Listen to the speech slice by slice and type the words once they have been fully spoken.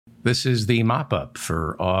This is the mop-up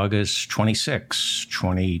for August 26,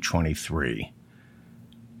 2023.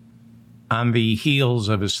 On the heels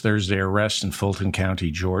of his Thursday arrest in Fulton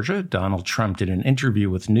County, Georgia, Donald Trump did an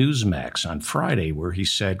interview with Newsmax on Friday where he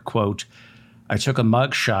said, quote, "I took a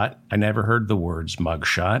mugshot. I never heard the words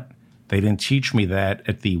mugshot. They didn't teach me that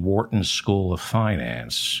at the Wharton School of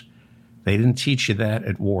Finance." They didn't teach you that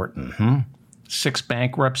at Wharton, 6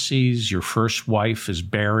 bankruptcies, your first wife is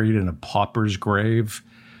buried in a pauper's grave.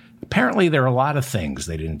 Apparently, there are a lot of things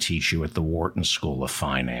they didn't teach you at the Wharton School of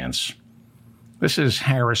Finance. This is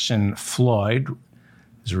Harrison Floyd.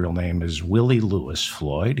 His real name is Willie Lewis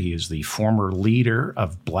Floyd. He is the former leader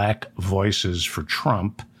of Black Voices for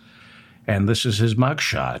Trump, and this is his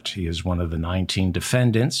mugshot. He is one of the 19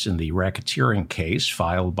 defendants in the racketeering case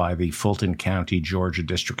filed by the Fulton County, Georgia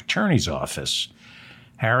District Attorney's Office.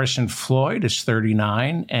 Harrison Floyd is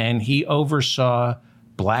 39, and he oversaw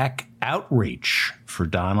Black outreach for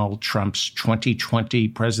Donald Trump's 2020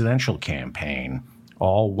 presidential campaign,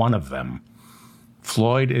 all one of them.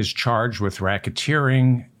 Floyd is charged with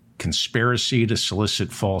racketeering, conspiracy to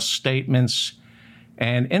solicit false statements,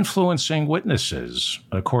 and influencing witnesses.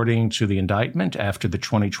 According to the indictment, after the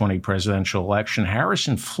 2020 presidential election,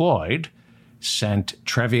 Harrison Floyd sent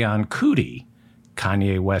Trevion Cootie,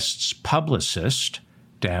 Kanye West's publicist,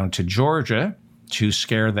 down to Georgia to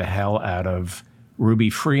scare the hell out of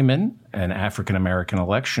Ruby Freeman, an African-American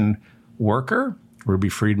election worker. Ruby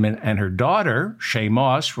Freeman and her daughter, Shay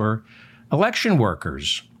Moss, were election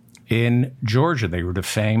workers in Georgia. They were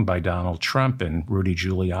defamed by Donald Trump and Rudy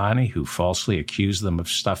Giuliani, who falsely accused them of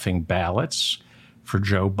stuffing ballots for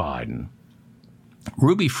Joe Biden.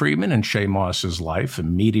 Ruby Freeman and Shay Moss's life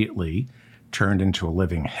immediately turned into a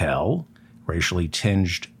living hell. Racially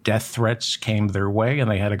tinged death threats came their way,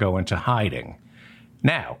 and they had to go into hiding.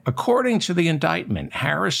 Now, according to the indictment,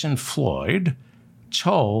 Harrison Floyd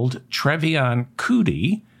told Trevion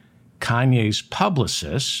Cootie, Kanye's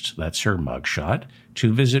publicist, that's her mugshot,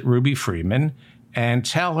 to visit Ruby Freeman and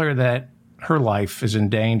tell her that her life is in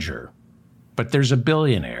danger. But there's a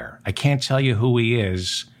billionaire. I can't tell you who he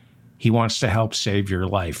is. He wants to help save your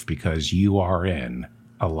life because you are in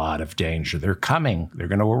a lot of danger. They're coming. They're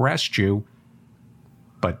going to arrest you.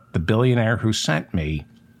 But the billionaire who sent me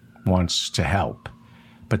wants to help.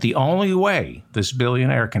 But the only way this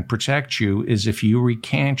billionaire can protect you is if you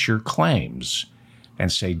recant your claims and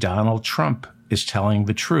say Donald Trump is telling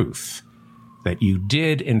the truth, that you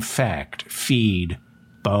did, in fact, feed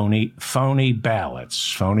phony ballots,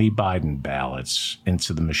 phony Biden ballots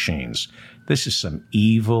into the machines. This is some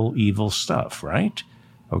evil, evil stuff, right?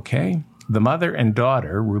 Okay? The mother and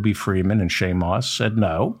daughter, Ruby Freeman and Shay Moss, said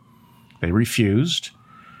no. They refused.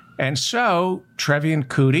 And so Trevion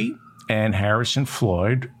Cootie and Harrison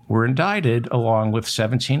Floyd were indicted along with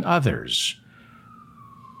 17 others.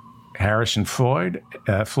 Harrison Floyd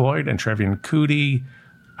and Trevion Cootie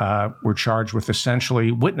were charged with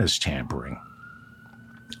essentially witness tampering.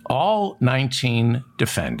 All 19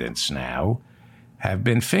 defendants now have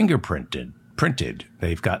been fingerprinted.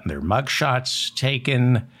 They've gotten their mugshots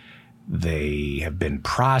taken. They have been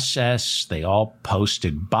processed. They all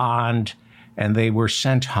posted bond, and they were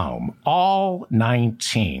sent home. All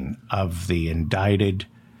 19 of the indicted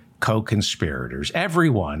co-conspirators,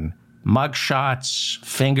 everyone, mugshots,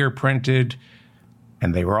 fingerprinted,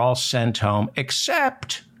 and they were all sent home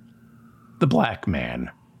except the black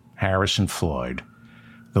man, Harrison Floyd.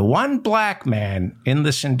 The one black man in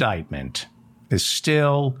this indictment is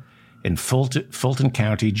still in Fulton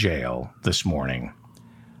County Jail this morning.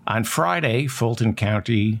 On Friday, Fulton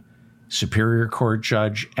County Superior Court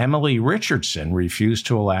Judge Emily Richardson refused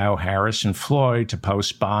to allow Harrison Floyd to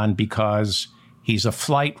post bond because he's a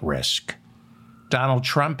flight risk. Donald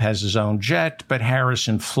Trump has his own jet, but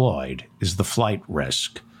Harrison Floyd is the flight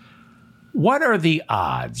risk. What are the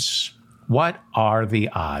odds? What are the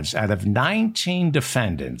odds? Out of 19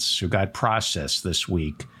 defendants who got processed this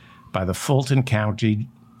week by the Fulton County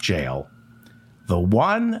Jail, the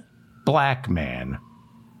one black man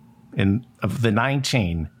of the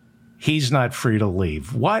 19, he's not free to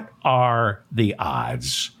leave. What are the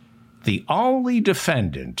odds? The only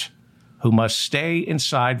defendant who must stay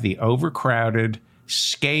inside the overcrowded,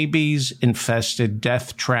 scabies-infested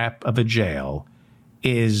death trap of a jail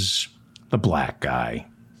is the black guy.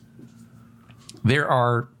 There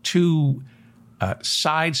are two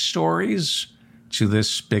side stories to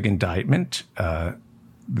this big indictment.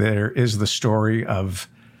 There is the story of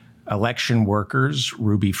election workers,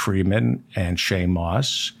 Ruby Freeman and Shay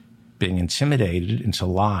Moss, being intimidated into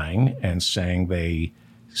lying and saying they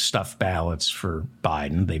stuffed ballots for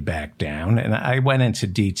Biden. They backed down. And I went into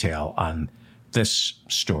detail on this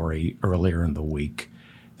story earlier in the week.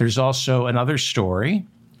 There's also another story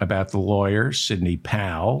about the lawyer, Sidney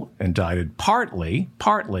Powell, indicted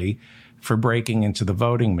partly for breaking into the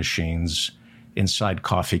voting machines inside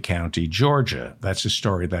Coffee County, Georgia. That's a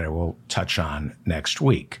story that I will touch on next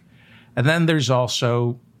week. And then there's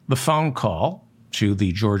also the phone call to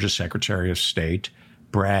the Georgia Secretary of State,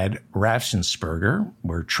 Brad Raffensperger,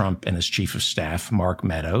 where Trump and his chief of staff, Mark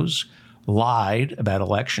Meadows, lied about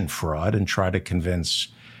election fraud and tried to convince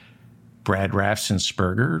Brad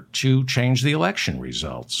Raffensperger to change the election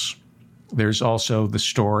results. There's also the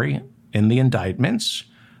story in the indictments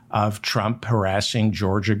of Trump harassing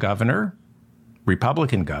Georgia governor,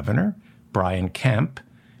 Republican governor, Brian Kemp,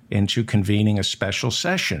 into convening a special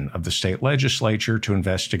session of the state legislature to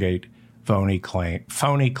investigate phony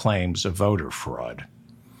claims of voter fraud.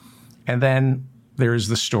 And then there's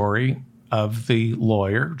the story of the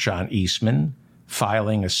lawyer, John Eastman,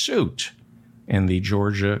 filing a suit in the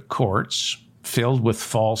Georgia courts filled with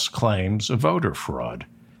false claims of voter fraud,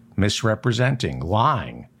 misrepresenting,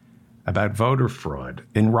 lying about voter fraud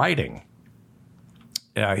in writing.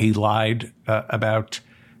 He lied about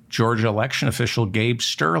Georgia election official Gabe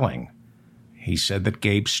Sterling. He said that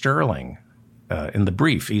Gabe Sterling, in the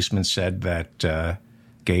brief, Eastman said that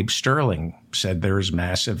Gabe Sterling said there is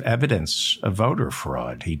massive evidence of voter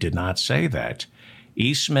fraud. He did not say that.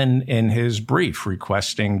 Eastman, in his brief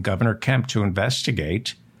requesting Governor Kemp to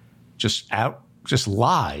investigate, just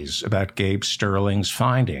lies about Gabe Sterling's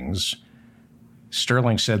findings.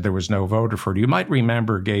 Sterling said there was no voter fraud. You might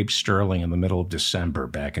remember Gabe Sterling in the middle of December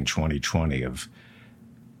back in 2020 of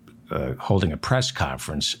holding a press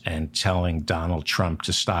conference and telling Donald Trump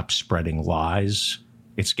to stop spreading lies.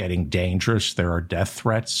 It's getting dangerous. There are death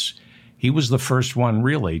threats. He was the first one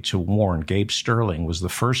really to warn. Gabe Sterling was the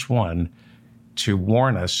first one to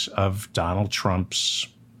warn us of Donald Trump's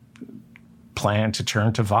plan to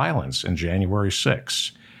turn to violence in January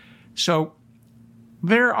 6th. So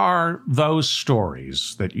there are those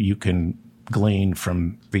stories that you can glean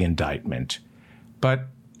from the indictment. But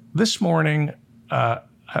this morning, I'm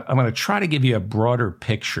going to try to give you a broader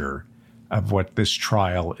picture of what this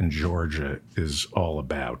trial in Georgia is all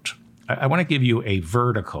about. I want to give you a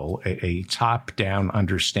vertical, a top-down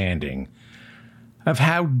understanding of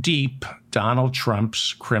how deep Donald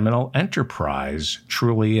Trump's criminal enterprise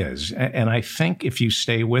truly is. And I think if you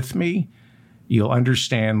stay with me, you'll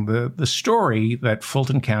understand the story that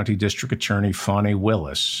Fulton County District Attorney Fani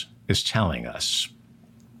Willis is telling us.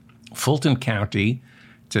 Fulton County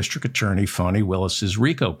District Attorney Fani Willis's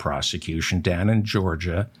RICO prosecution down in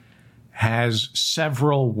Georgia has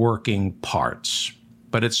several working parts,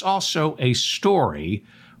 but it's also a story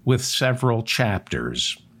with several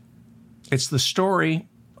chapters. It's the story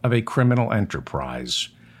of a criminal enterprise,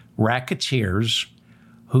 racketeers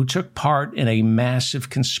who took part in a massive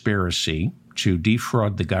conspiracy to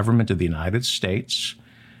defraud the government of the United States,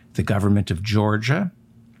 the government of Georgia,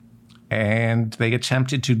 and they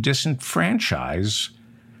attempted to disenfranchise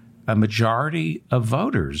a majority of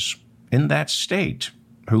voters in that state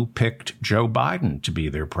who picked Joe Biden to be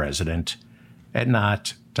their president and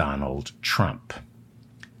not Donald Trump.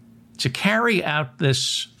 To carry out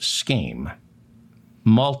this scheme,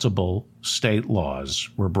 multiple state laws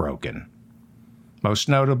were broken. Most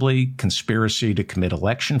notably, conspiracy to commit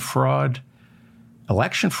election fraud.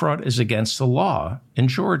 Election fraud is against the law in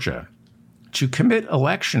Georgia. To commit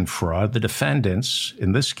election fraud, the defendants,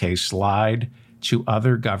 in this case, lied to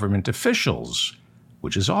other government officials,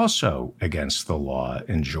 which is also against the law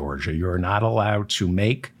in Georgia. You're not allowed to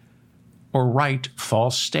make or write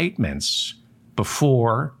false statements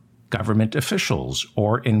before government officials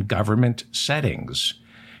or in government settings.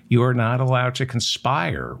 You are not allowed to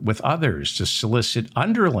conspire with others to solicit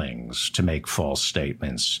underlings to make false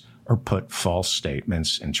statements or put false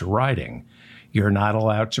statements into writing. You're not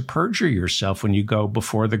allowed to perjure yourself when you go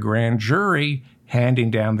before the grand jury handing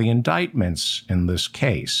down the indictments in this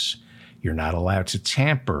case. You're not allowed to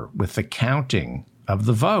tamper with the counting of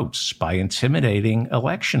the votes by intimidating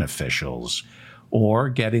election officials or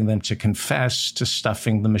getting them to confess to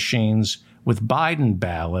stuffing the machines with Biden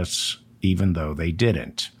ballots, even though they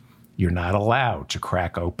didn't. You're not allowed to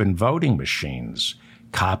crack open voting machines,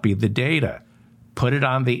 copy the data, put it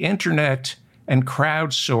on the internet, and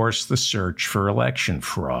crowdsource the search for election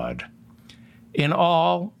fraud. In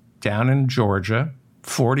all, down in Georgia,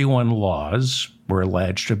 41 laws were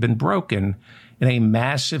alleged to have been broken in a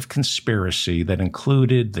massive conspiracy that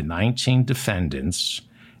included the 19 defendants,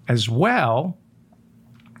 as well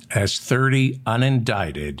as 30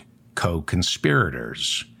 unindicted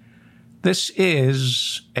co-conspirators. This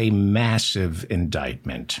is a massive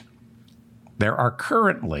indictment. There are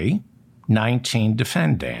currently 19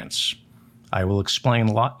 defendants. I will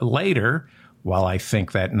explain later while I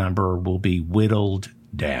think that number will be whittled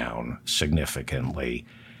down significantly.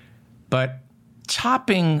 But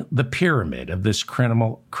topping the pyramid of this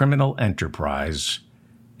criminal enterprise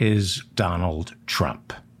is Donald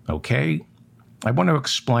Trump, okay? I want to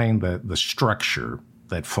explain the structure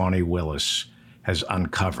that Fani Willis has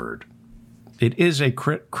uncovered. It is a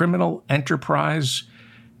criminal enterprise.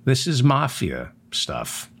 This is mafia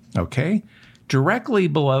stuff, okay? Directly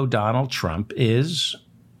below Donald Trump is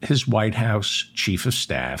his White House chief of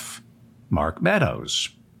staff, Mark Meadows,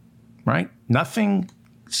 right? Nothing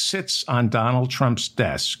sits on Donald Trump's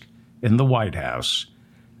desk in the White House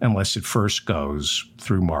unless it first goes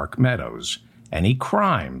through Mark Meadows. Any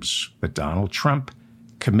crimes that Donald Trump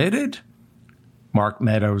committed, Mark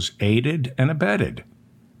Meadows aided and abetted.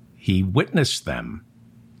 He witnessed them.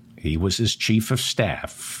 He was his chief of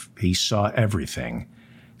staff. He saw everything.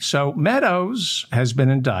 So Meadows has been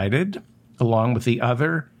indicted along with the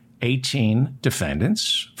other 18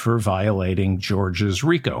 defendants for violating Georgia's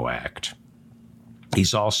RICO Act.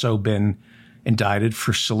 He's also been indicted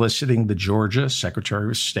for soliciting the Georgia Secretary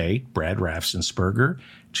of State, Brad Raffensperger,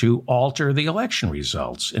 to alter the election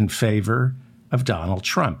results in favor of Donald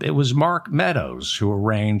Trump. It was Mark Meadows who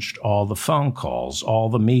arranged all the phone calls, all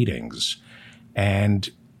the meetings, and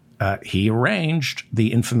he arranged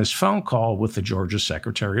the infamous phone call with the Georgia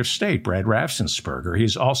Secretary of State, Brad Raffensperger.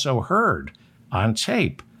 He's also heard on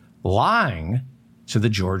tape lying to the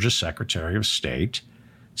Georgia Secretary of State,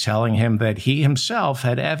 telling him that he himself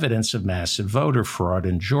had evidence of massive voter fraud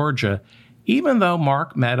in Georgia, even though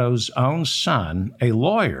Mark Meadows' own son, a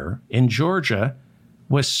lawyer in Georgia,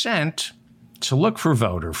 was sent to look for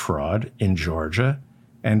voter fraud in Georgia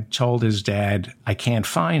and told his dad, I can't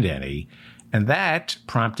find any. And that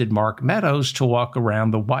prompted Mark Meadows to walk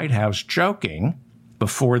around the White House joking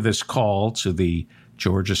before this call to the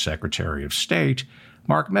Georgia Secretary of State.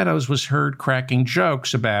 Mark Meadows was heard cracking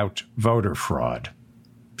jokes about voter fraud,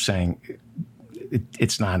 saying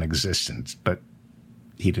it's non-existent, but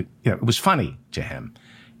it was funny to him.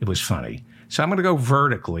 It was funny. So I'm going to go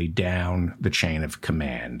vertically down the chain of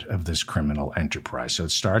command of this criminal enterprise. So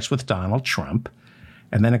it starts with Donald Trump,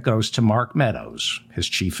 and then it goes to Mark Meadows, his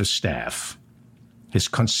chief of staff, his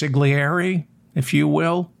consigliere, if you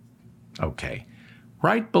will. Okay.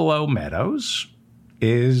 Right below Meadows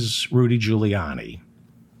is Rudy Giuliani.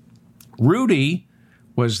 Rudy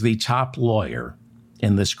was the top lawyer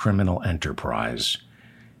in this criminal enterprise.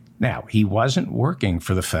 Now, he wasn't working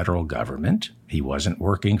for the federal government. He wasn't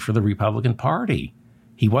working for the Republican Party.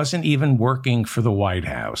 He wasn't even working for the White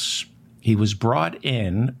House. He was brought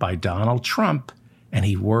in by Donald Trump, and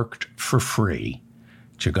he worked for free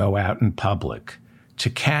to go out in public,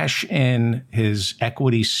 to cash in his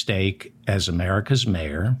equity stake as America's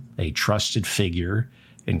mayor, a trusted figure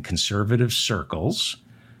in conservative circles,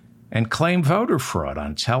 and claim voter fraud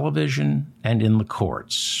on television and in the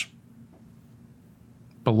courts.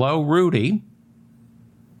 Below Rudy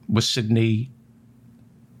was Sidney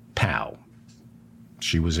Powell.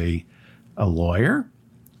 She was a lawyer.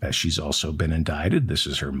 She's also been indicted. This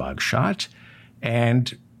is her mugshot.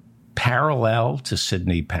 And parallel to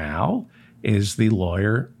Sidney Powell is the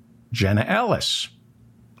lawyer Jenna Ellis.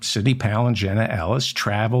 Sidney Powell and Jenna Ellis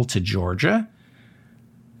traveled to Georgia,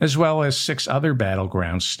 as well as 6 other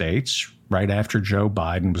battleground states, right after Joe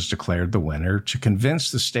Biden was declared the winner, to convince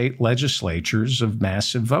the state legislatures of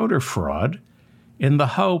massive voter fraud in the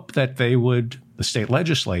hope that the state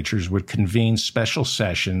legislatures would convene special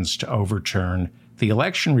sessions to overturn the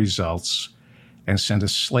election results and send a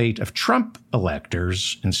slate of Trump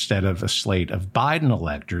electors instead of a slate of Biden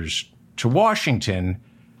electors to Washington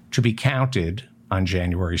to be counted on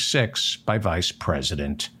January 6 by Vice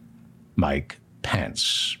President Mike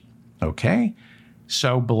Pence. Okay?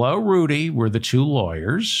 So below Rudy were the 2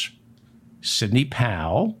 lawyers, Sidney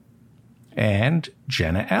Powell and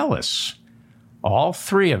Jenna Ellis. All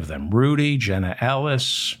 3 of them, Rudy, Jenna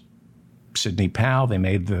Ellis, Sidney Powell, they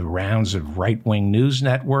made the rounds of right-wing news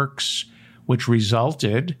networks, which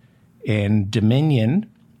resulted in Dominion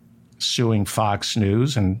suing Fox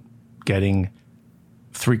News and getting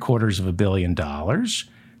 $750 million.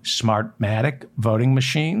 Smartmatic Voting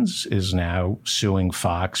Machines is now suing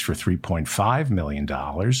Fox for $3.5 million,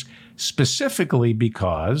 specifically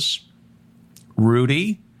because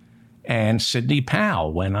Rudy and Sidney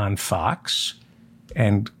Powell went on Fox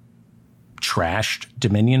and trashed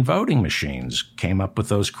Dominion voting machines, came up with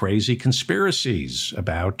those crazy conspiracies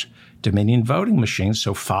about Dominion voting machines.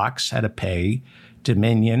 So Fox had to pay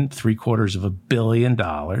Dominion $750 million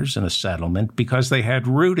in a settlement because they had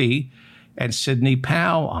Rudy and Sidney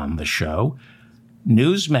Powell on the show.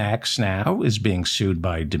 Newsmax now is being sued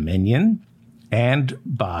by Dominion and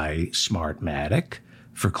by Smartmatic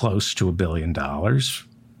for close to $1 billion.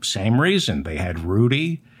 Same reason. They had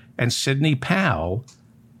Rudy and Sidney Powell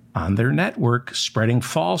on their network spreading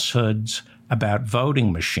falsehoods about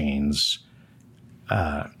voting machines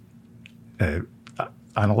on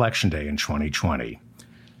Election Day in 2020.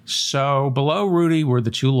 So below Rudy were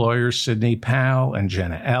the two lawyers, Sidney Powell and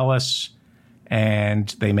Jenna Ellis, and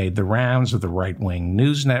they made the rounds of the right-wing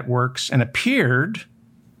news networks and appeared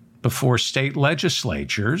before state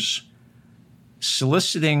legislatures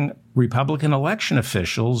soliciting Republican election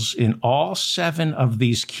officials in all 7 of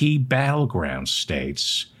these key battleground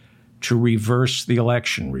states to reverse the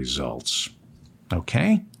election results.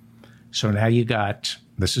 Okay? So now you got,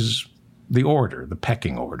 this is the order, the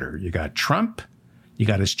pecking order. You got Trump, you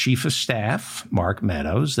got his chief of staff, Mark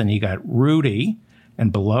Meadows, then you got Rudy,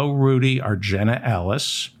 and below Rudy are Jenna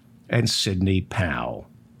Ellis and Sidney Powell.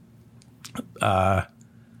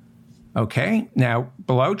 Okay, now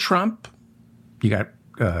below Trump, you got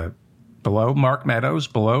below Mark Meadows,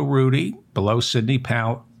 below Rudy, below Sidney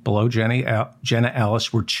Powell, below Jenna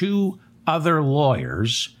Ellis were 2 other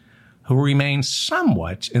lawyers who remain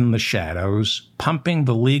somewhat in the shadows, pumping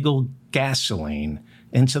the legal gasoline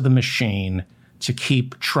into the machine to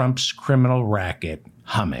keep Trump's criminal racket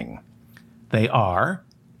humming. They are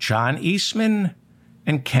John Eastman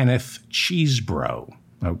and Kenneth Chesebro.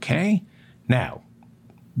 Okay? Now,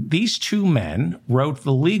 these 2 men wrote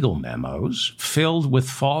the legal memos filled with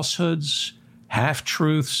falsehoods,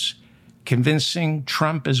 half-truths, convincing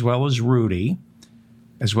Trump as well as Rudy,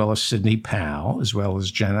 as well as Sidney Powell, as well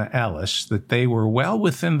as Jenna Ellis, that they were well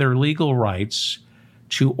within their legal rights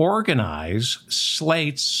to organize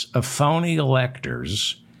slates of phony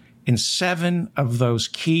electors in 7 of those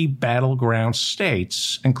key battleground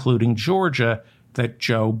states, including Georgia, that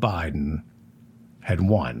Joe Biden had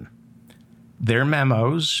won. Their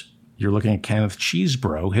memos, you're looking at Kenneth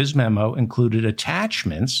Chesebro, his memo included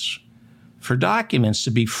attachments for documents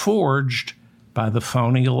to be forged by the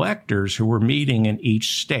phony electors who were meeting in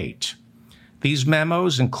each state. These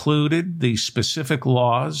memos included the specific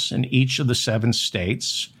laws in each of the 7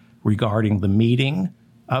 states regarding the meeting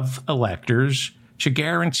of electors to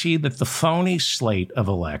guarantee that the phony slate of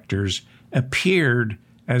electors appeared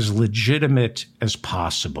as legitimate as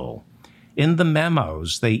possible. In the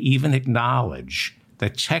memos, they even acknowledge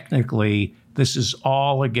that technically this is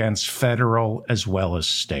all against federal as well as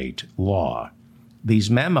state law. These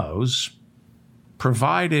memos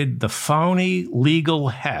provided the phony legal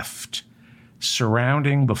heft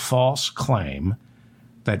surrounding the false claim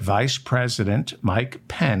that Vice President Mike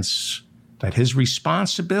Pence, that his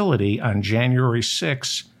responsibility on January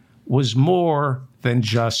 6 was more than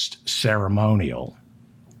just ceremonial.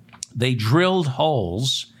 They drilled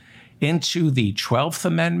holes into the 12th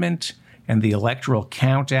Amendment and the Electoral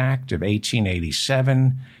Count Act of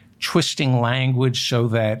 1887, twisting language so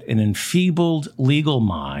that an enfeebled legal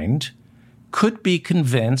mind could be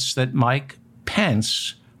convinced that Mike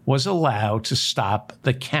Pence was allowed to stop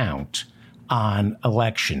the count on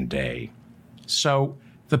Election Day. So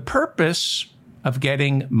the purpose of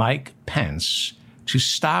getting Mike Pence to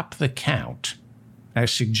stop the count,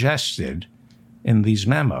 as suggested in these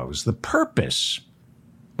memos, the purpose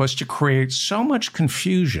was to create so much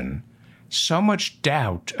confusion, so much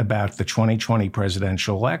doubt about the 2020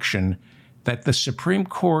 presidential election that the Supreme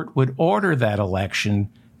Court would order that election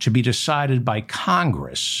to be decided by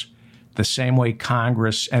Congress, the same way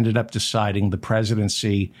Congress ended up deciding the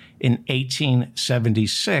presidency in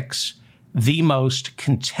 1876, the most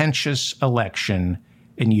contentious election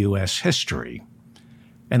in U.S. history.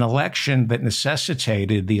 An election that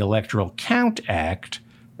necessitated the Electoral Count Act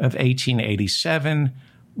of 1887,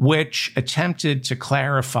 which attempted to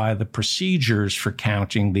clarify the procedures for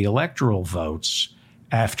counting the electoral votes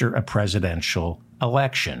after a presidential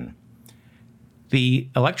election. The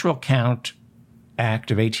Electoral Count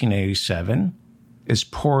Act of 1887 is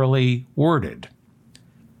poorly worded,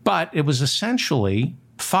 but it was essentially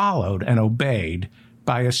followed and obeyed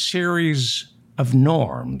by a series of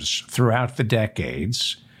norms throughout the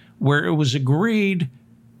decades where it was agreed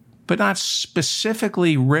but not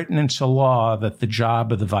specifically written into law that the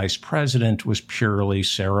job of the vice president was purely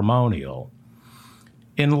ceremonial.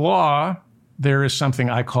 In law, there is something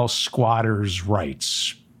I call squatters'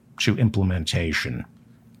 rights to implementation.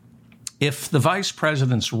 If the vice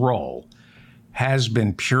president's role has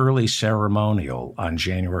been purely ceremonial on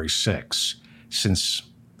January 6 since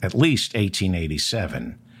at least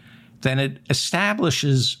 1887, then it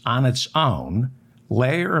establishes on its own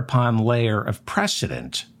layer upon layer of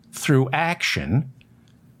precedent through action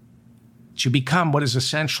to become what is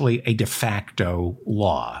essentially a de facto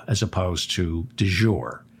law as opposed to de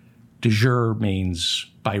jure. De jure means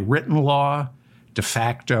by written law. De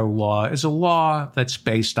facto law is a law that's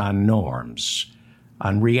based on norms,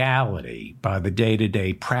 on reality, by the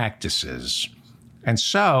day-to-day practices. And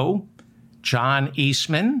so John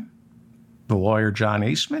Eastman, the lawyer John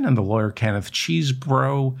Eastman, and the lawyer Kenneth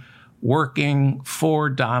Chesebro, working for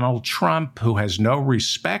Donald Trump, who has no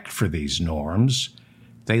respect for these norms,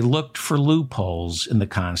 they looked for loopholes in the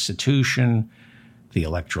Constitution, the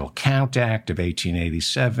Electoral Count Act of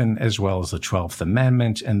 1887, as well as the 12th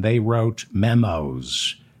Amendment, and they wrote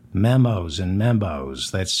memos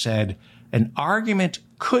that said an argument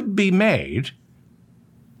could be made.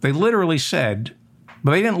 They literally said,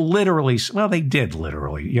 but they didn't literally, well, they did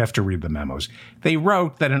literally. You have to read the memos. They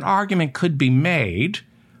wrote that an argument could be made,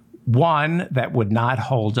 one that would not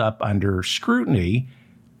hold up under scrutiny.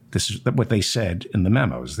 This is what they said in the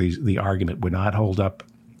memos. The argument would not hold up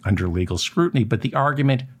under legal scrutiny, but the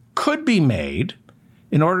argument could be made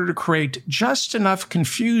in order to create just enough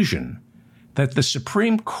confusion that the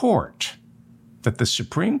Supreme Court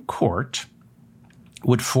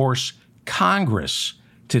would force Congress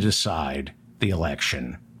to decide the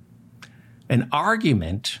election. An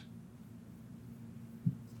argument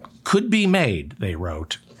could be made, they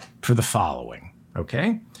wrote, for the following,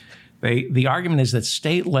 okay? The argument is that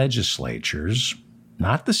state legislatures,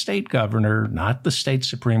 not the state governor, not the state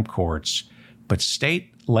Supreme Courts, but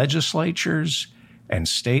state legislatures and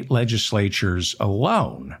state legislatures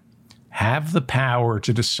alone have the power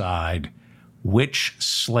to decide which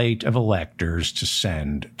slate of electors to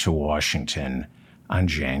send to Washington on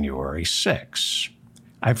January 6.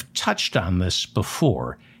 I've touched on this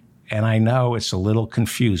before, and I know it's a little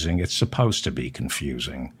confusing. It's supposed to be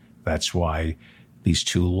confusing. That's why these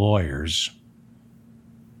two lawyers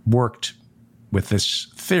worked with this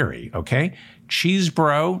theory, okay?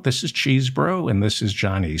 Chesebro, this is Chesebro, and this is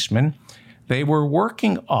John Eastman. They were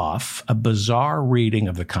working off a bizarre reading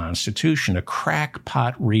of the Constitution, a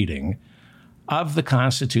crackpot reading of the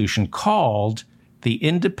Constitution called the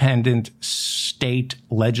Independent State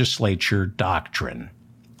Legislature Doctrine.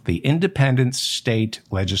 The Independent State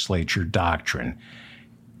Legislature Doctrine.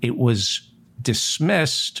 It was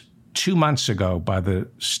dismissed 2 months ago by the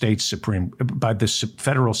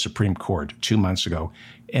federal Supreme Court 2 months ago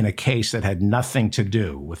in a case that had nothing to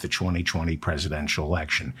do with the 2020 presidential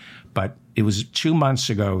election. But it was 2 months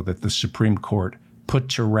ago that the Supreme Court put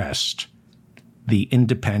to rest the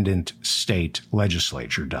Independent State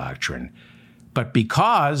Legislature Doctrine. But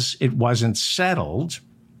because it wasn't settled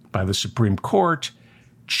by the Supreme Court,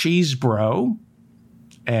 Chesebro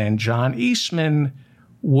and John Eastman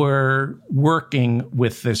were working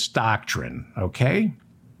with this doctrine, okay?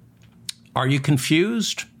 Are you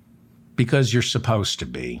confused? Because you're supposed to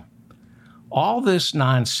be. All this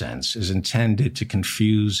nonsense is intended to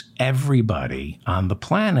confuse everybody on the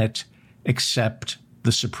planet except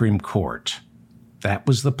the Supreme Court. That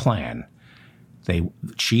was the plan.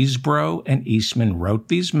 Chesebro and Eastman wrote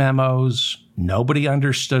these memos. Nobody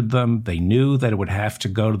understood them. They knew that it would have to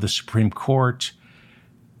go to the Supreme Court.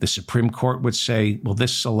 The Supreme Court would say, well,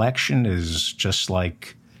 this election is just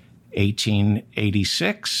like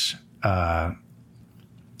 1886.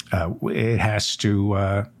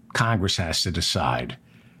 Congress has to decide.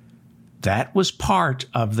 That was part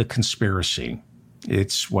of the conspiracy.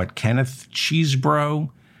 It's what Kenneth Chesebro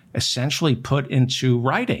essentially put into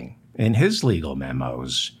writing in his legal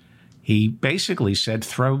memos. He basically said,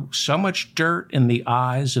 throw so much dirt in the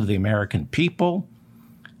eyes of the American people,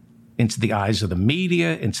 into the eyes of the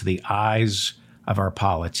media, into the eyes of our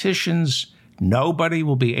politicians. Nobody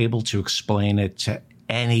will be able to explain it to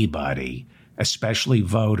anybody, especially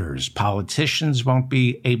voters. Politicians won't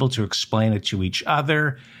be able to explain it to each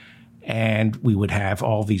other. And we would have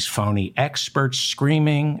all these phony experts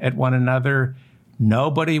screaming at one another.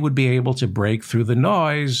 Nobody would be able to break through the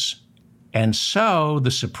noise. And so the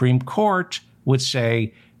Supreme Court would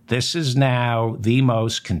say, this is now the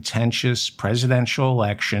most contentious presidential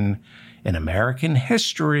election in American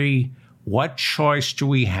history. What choice do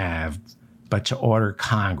we have but to order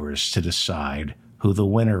Congress to decide who the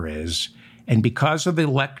winner is? And because of the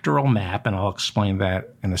electoral map, and I'll explain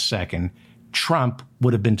that in a second, Trump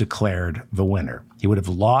would have been declared the winner. He would have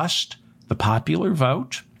lost the popular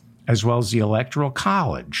vote as well as the Electoral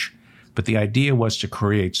College. But the idea was to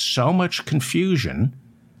create so much confusion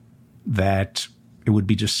that it would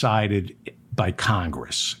be decided by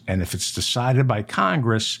Congress. And if it's decided by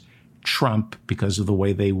Congress, Trump, because of the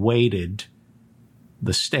way they weighted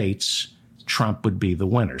the states, Trump would be the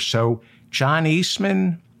winner. So John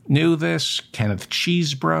Eastman knew this. Kenneth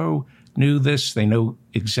Chesebro knew this. They knew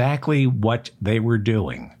exactly what they were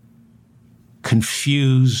doing.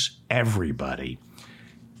 Confuse everybody.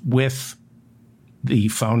 with the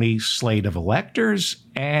phony slate of electors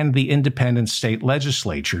and the independent state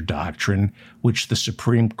legislature doctrine, which the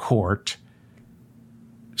Supreme Court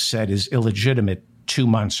said is illegitimate 2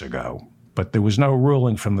 months ago. But there was no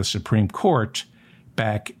ruling from the Supreme Court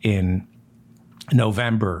back in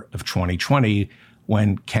November of 2020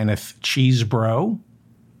 when Kenneth Chesebro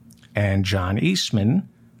and John Eastman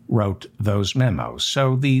wrote those memos.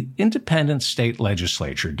 So the independent state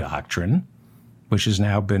legislature doctrine, which has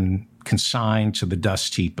now been consigned to the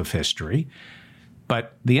dust heap of history,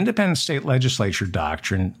 but the independent state legislature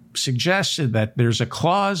doctrine suggested that there's a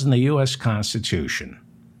clause in the U.S. Constitution.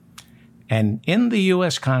 And in the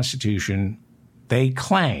U.S. Constitution, they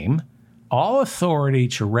claim all authority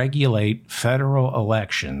to regulate federal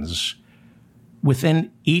elections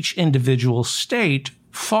within each individual state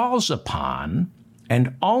falls upon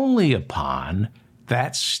and only upon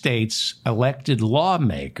that state's elected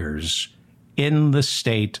lawmakers in the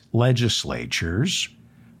state legislatures,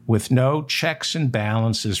 with no checks and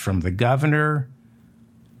balances from the governor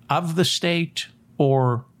of the state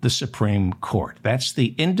or the Supreme Court. That's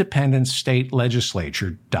the independent state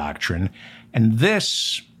legislature doctrine. And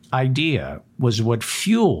this idea was what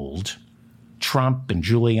fueled Trump and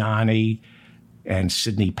Giuliani and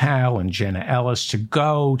Sidney Powell and Jenna Ellis to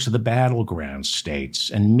go to the battleground states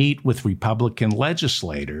and meet with Republican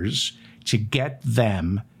legislators to get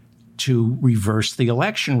them to reverse the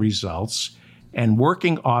election results. And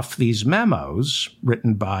working off these memos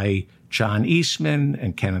written by John Eastman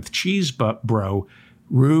and Kenneth Chesebro,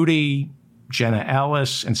 Rudy, Jenna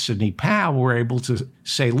Ellis, and Sidney Powell were able to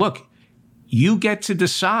say, look, you get to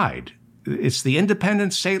decide. It's the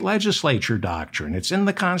independent state legislature doctrine. It's in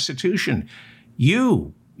the Constitution.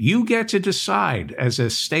 You get to decide as a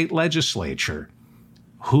state legislature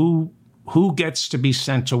who gets to be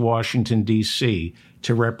sent to Washington, D.C.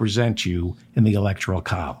 to represent you in the Electoral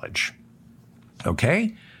College.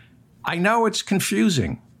 Okay? I know it's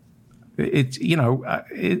confusing.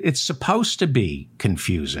 It's supposed to be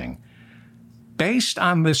confusing. Based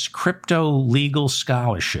on this crypto legal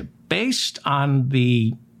scholarship, based on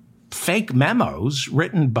the fake memos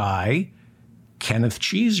written by Kenneth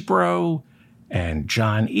Chesebro and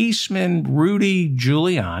John Eastman, Rudy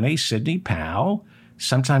Giuliani, Sidney Powell,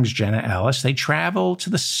 sometimes Jenna Ellis, they travel to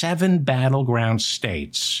the 7 battleground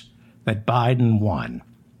states that Biden won.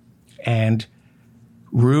 And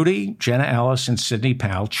Rudy, Jenna Ellis, and Sidney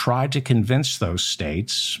Powell tried to convince those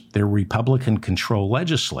states, their Republican-controlled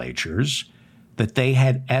legislatures, that they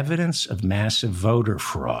had evidence of massive voter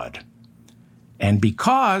fraud. And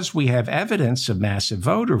because we have evidence of massive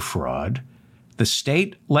voter fraud, the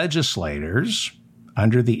state legislators,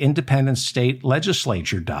 under the independent state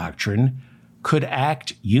legislature doctrine, could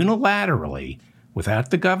act unilaterally without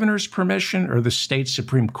the governor's permission or the state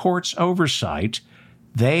Supreme Court's oversight.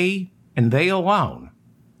 They and they alone,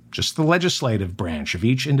 just the legislative branch of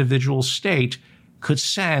each individual state, could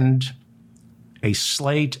send a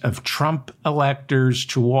slate of Trump electors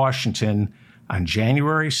to Washington on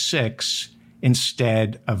January 6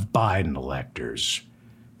 instead of Biden electors.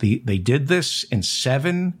 They did this in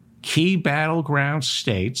 7 key battleground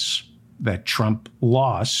states that Trump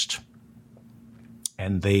lost,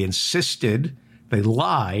 and they insisted, they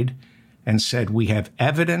lied, and said, we have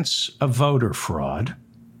evidence of voter fraud.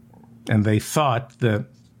 And they thought that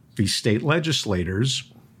these state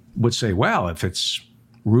legislators would say, well, if it's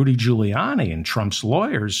Rudy Giuliani and Trump's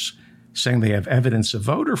lawyers saying they have evidence of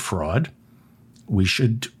voter fraud, we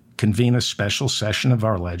should convene a special session of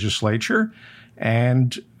our legislature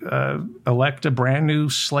and elect a brand new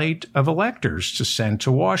slate of electors to send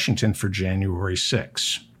to Washington for January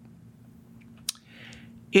 6.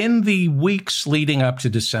 In the weeks leading up to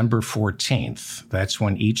December 14th, that's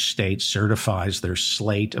when each state certifies their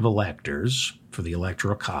slate of electors for the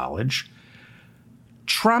Electoral College,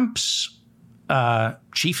 Trump's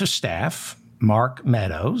chief of staff, Mark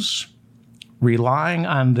Meadows, relying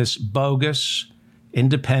on this bogus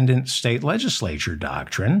independent state legislature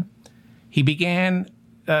doctrine, he began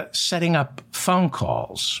setting up phone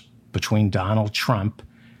calls between Donald Trump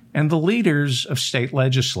and the leaders of state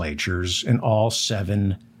legislatures in all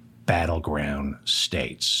 7 battleground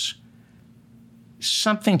states.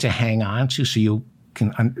 Something to hang on to so you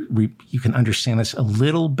can understand this a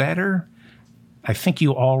little better. I think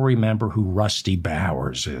you all remember who Rusty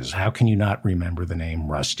Bowers is. How can you not remember the name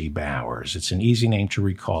Rusty Bowers? It's an easy name to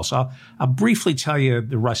recall. So I'll briefly tell you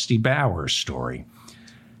the Rusty Bowers story.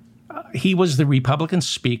 He was the Republican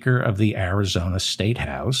Speaker of the Arizona State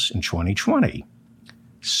House in 2020.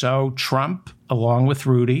 So Trump, along with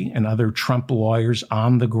Rudy and other Trump lawyers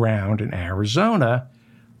on the ground in Arizona,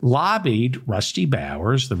 lobbied Rusty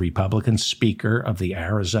Bowers, the Republican Speaker of the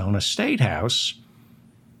Arizona State House,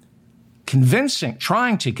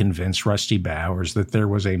 trying to convince Rusty Bowers that there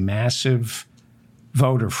was a massive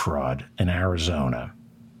voter fraud in Arizona.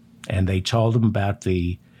 And they told him about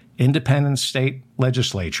the independent state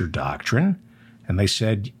legislature doctrine. And they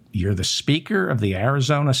said, you're the Speaker of the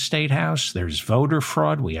Arizona State House. There's voter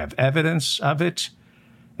fraud. We have evidence of it.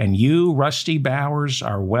 And you, Rusty Bowers,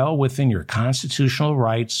 are well within your constitutional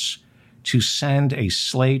rights to send a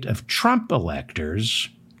slate of Trump electors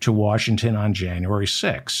to Washington on January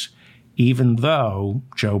 6th, even though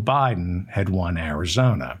Joe Biden had won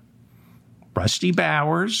Arizona. Rusty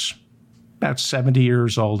Bowers, about 70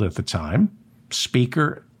 years old at the time,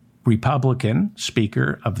 Republican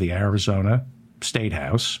Speaker of the Arizona State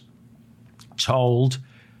House, told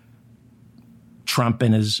Trump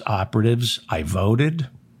and his operatives, I voted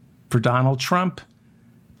for Donald Trump,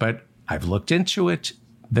 but I've looked into it.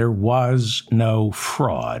 There was no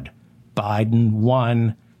fraud. Biden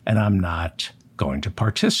won, and I'm not going to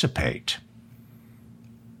participate.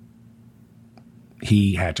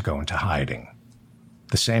 He had to go into hiding.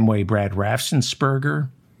 The same way Brad Raffensperger,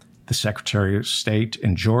 the Secretary of State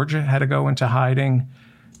in Georgia, had to go into hiding.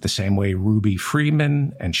 The same way Ruby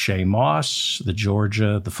Freeman and Shay Moss,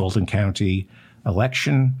 the Fulton County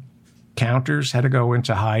election counters, had to go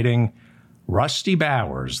into hiding. Rusty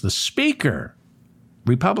Bowers, the Speaker,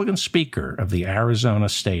 Republican Speaker of the Arizona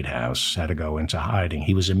State House, had to go into hiding.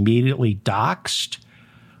 He was immediately doxxed.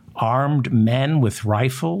 Armed men with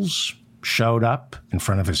rifles showed up in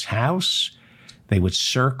front of his house. They would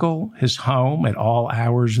circle his home at all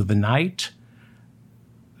hours of the night,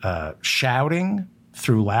 shouting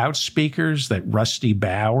through loudspeakers that Rusty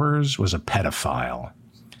Bowers was a pedophile.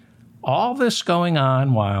 All this going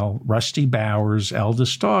on while Rusty Bowers'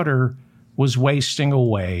 eldest daughter was wasting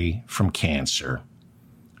away from cancer.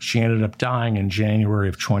 She ended up dying in January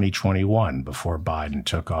of 2021 before Biden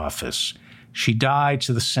took office. She died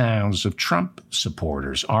to the sounds of Trump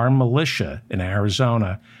supporters, armed militia in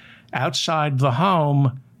Arizona, outside the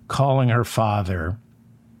home, calling her father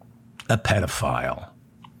a pedophile.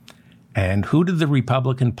 And who did the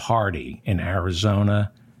Republican Party in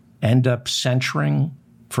Arizona end up censuring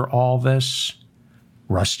for all this?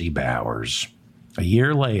 Rusty Bowers. A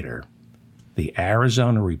year later, the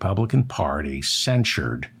Arizona Republican Party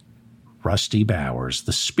censured Rusty Bowers,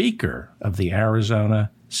 the Speaker of the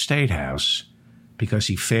Arizona State House, because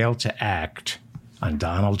he failed to act on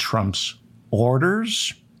Donald Trump's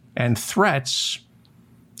orders and threats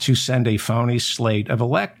to send a phony slate of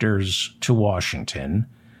electors to Washington.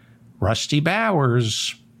 Rusty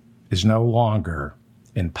Bowers is no longer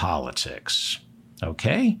in politics.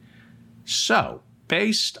 Okay? So,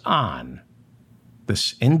 based on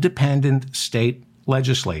this independent state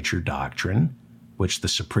legislature doctrine, which the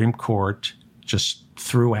Supreme Court just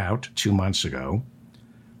threw out 2 months ago,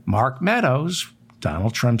 Mark Meadows,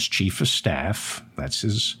 Donald Trump's chief of staff, that's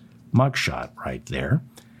his mugshot right there,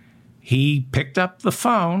 he picked up the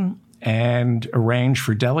phone and arranged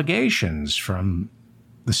for delegations from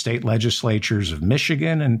the state legislatures of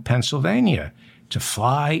Michigan and Pennsylvania to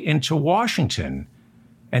fly into Washington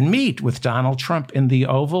and meet with Donald Trump in the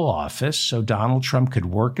Oval Office so Donald Trump could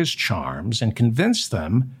work his charms and convince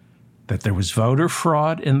them that there was voter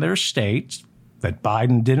fraud in their state, that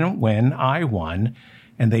Biden didn't win, I won,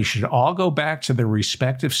 and they should all go back to their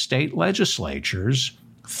respective state legislatures,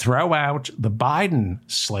 throw out the Biden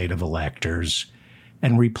slate of electors,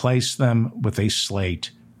 and replace them with a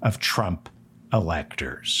slate of Trump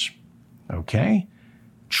electors. Okay?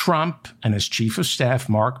 Trump and his chief of staff,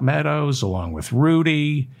 Mark Meadows, along with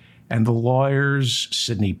Rudy and the lawyers,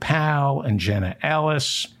 Sidney Powell and Jenna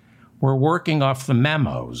Ellis, were working off the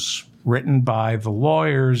memos written by the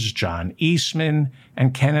lawyers John Eastman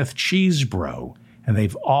and Kenneth Chesebro, and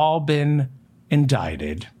they've all been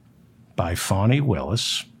indicted by Fani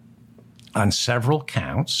Willis on several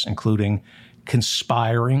counts, including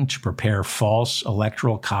conspiring to prepare false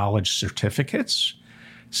electoral college certificates,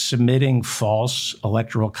 submitting false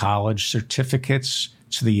electoral college certificates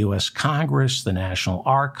to the U.S. Congress, the National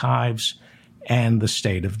Archives, and the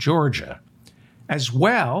state of Georgia. As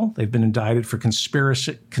well, they've been indicted for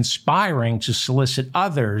conspiring to solicit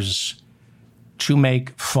others to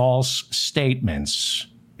make false statements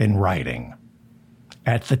in writing.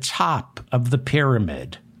 At the top of the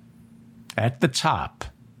pyramid, at the top,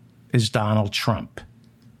 is Donald Trump.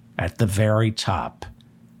 At the very top.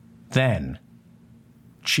 Then,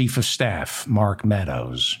 Chief of Staff Mark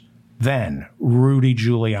Meadows. Then, Rudy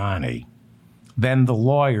Giuliani. Then the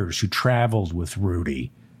lawyers who traveled with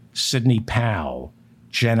Rudy, Sidney Powell,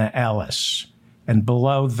 Jenna Ellis. And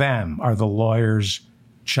below them are the lawyers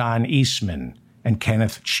John Eastman and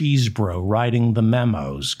Kenneth Chesebro writing the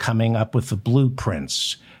memos, coming up with the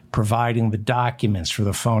blueprints, providing the documents for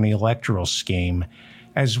the phony electoral scheme,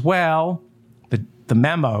 as well. The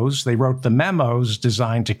memos, they wrote the memos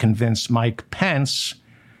designed to convince Mike Pence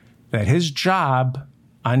that his job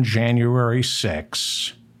on January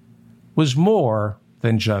 6 was more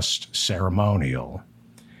than just ceremonial.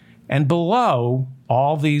 And below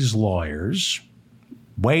all these lawyers,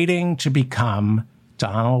 waiting to become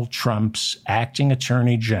Donald Trump's acting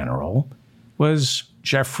attorney general, was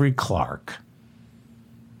Jeffrey Clark.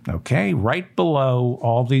 Okay, right below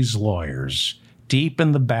all these lawyers, deep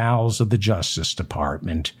in the bowels of the Justice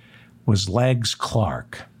Department, was Legs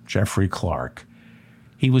Clark, Jeffrey Clark.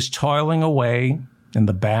 He was toiling away in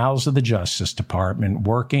the bowels of the Justice Department,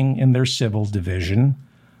 working in their civil division,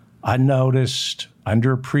 unnoticed,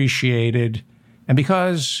 underappreciated, and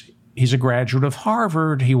because he's a graduate of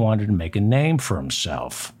Harvard, he wanted to make a name for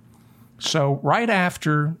himself. So right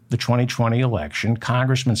after the 2020 election,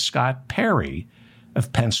 Congressman Scott Perry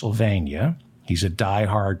of Pennsylvania, he's a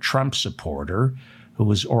diehard Trump supporter who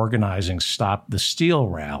was organizing Stop the Steal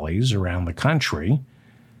rallies around the country.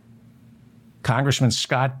 Congressman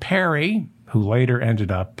Scott Perry, who later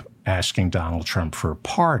ended up asking Donald Trump for a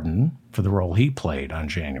pardon for the role he played on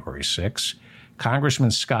January 6,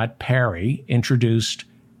 Congressman Scott Perry introduced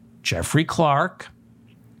Jeffrey Clark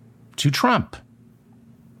to Trump.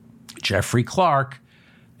 Jeffrey Clark,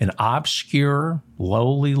 an obscure,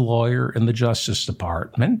 lowly lawyer in the Justice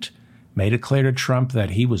Department, made it clear to Trump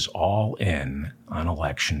that he was all in on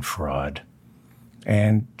election fraud.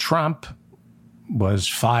 And Trump was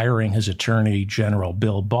firing his Attorney General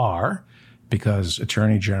Bill Barr because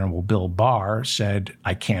Attorney General Bill Barr said,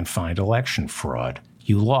 "I can't find election fraud.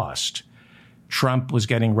 You lost." Trump was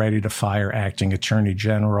getting ready to fire acting Attorney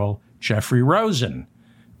General Jeffrey Rosen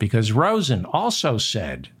because Rosen also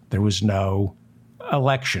said there was no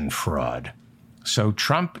election fraud. So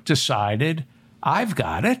Trump decided, I've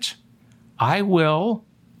got it. I will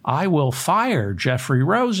fire Jeffrey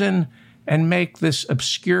Rosen and make this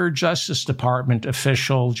obscure Justice Department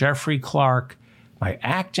official, Jeffrey Clark, my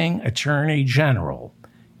acting Attorney General.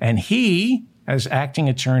 And he, as acting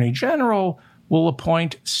Attorney General, will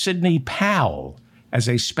appoint Sidney Powell as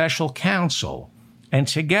a special counsel. And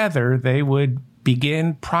together they would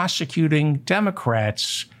begin prosecuting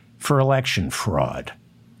Democrats for election fraud.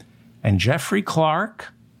 And Jeffrey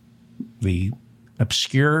Clark, the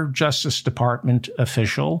obscure Justice Department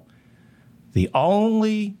official, the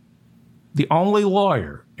only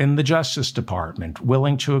lawyer in the Justice Department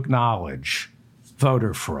willing to acknowledge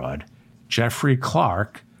voter fraud, Jeffrey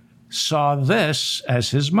Clark, saw this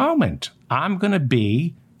as his moment. I'm going to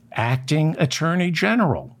be acting Attorney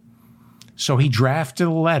General. So he drafted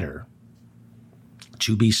a letter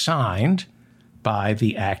to be signed by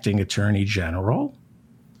the acting Attorney General,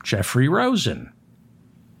 Jeffrey Rosen.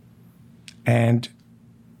 And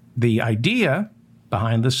the idea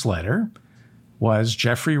behind this letter was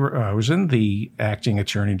Jeffrey Rosen, the acting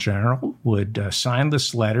Attorney General, would sign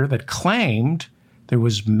this letter that claimed there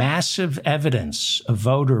was massive evidence of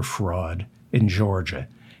voter fraud in Georgia.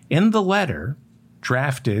 In the letter,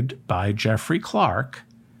 drafted by Jeffrey Clark,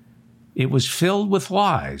 it was filled with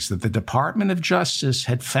lies that the Department of Justice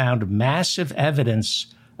had found massive evidence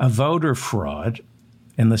of voter fraud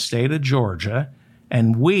in the state of Georgia,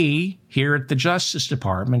 and we here at the Justice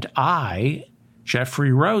Department, I,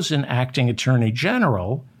 Jeffrey Rosen, acting Attorney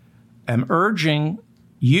General, am urging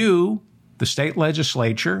you, the state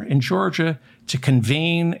legislature in Georgia, to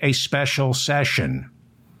convene a special session.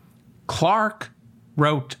 Clark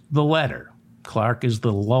wrote the letter. Clark is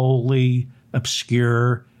the lowly,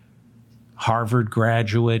 obscure Harvard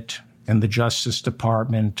graduate in the Justice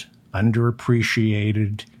Department,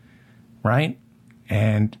 underappreciated, right?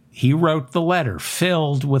 And he wrote the letter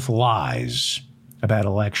filled with lies about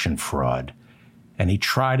election fraud. And he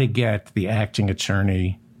tried to get the acting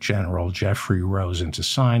Attorney General, Jeffrey Rosen, to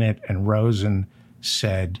sign it. And Rosen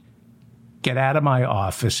said, "Get out of my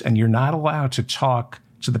office, and you're not allowed to talk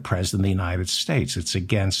to the President of the United States. It's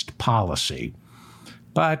against policy."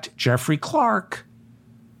 But Jeffrey Clark,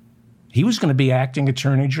 he was going to be acting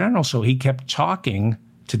Attorney General, so he kept talking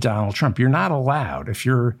to Donald Trump. You're not allowed. If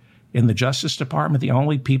you're in the Justice Department, the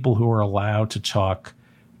only people who are allowed to talk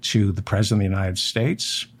to the President of the United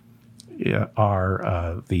States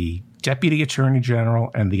are the Deputy Attorney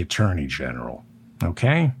General and the Attorney General.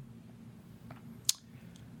 Okay?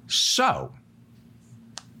 So,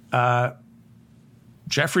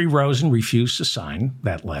 Jeffrey Rosen refused to sign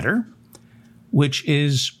that letter, which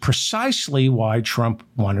is precisely why Trump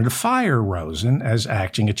wanted to fire Rosen as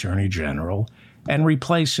acting Attorney General and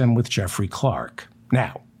replace him with Jeffrey Clark.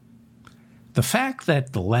 Now, the fact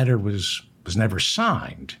that the letter was never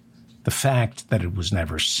signed, the fact that it was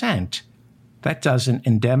never sent, that doesn't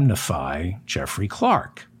indemnify Jeffrey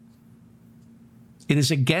Clark. It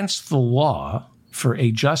is against the law for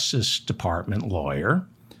a Justice Department lawyer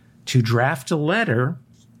to draft a letter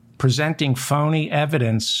presenting phony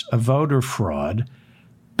evidence of voter fraud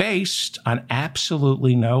based on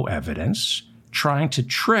absolutely no evidence, trying to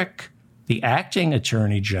trick the acting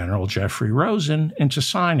Attorney General, Jeffrey Rosen, into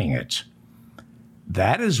signing it.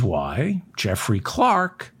 That is why Jeffrey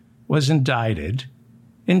Clark was indicted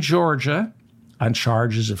in Georgia on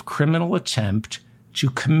charges of criminal attempt to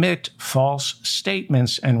commit false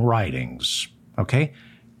statements and writings. Okay?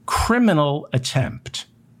 Criminal attempt.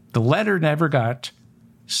 The letter never got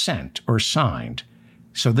sent or signed.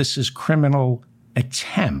 So this is criminal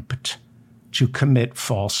attempt to commit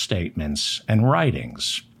false statements and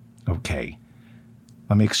writings. Okay,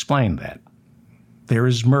 let me explain that. There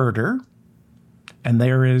is murder and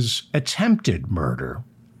there is attempted murder.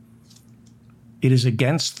 It is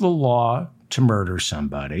against the law to murder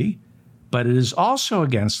somebody, but it is also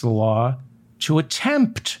against the law to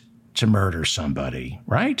attempt to murder somebody,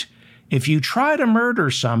 right? If you try to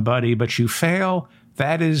murder somebody but you fail,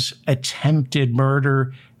 that is attempted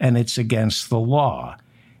murder and it's against the law.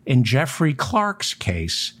 In Jeffrey Clark's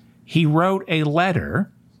case, he wrote a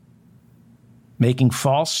letter making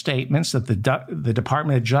false statements that the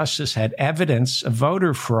Department of Justice had evidence of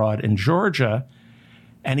voter fraud in Georgia,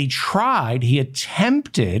 and he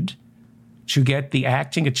attempted to get the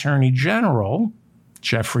acting Attorney General,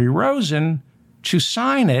 Jeffrey Rosen, to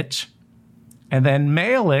sign it and then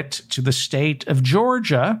mail it to the state of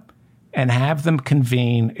Georgia and have them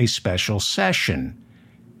convene a special session.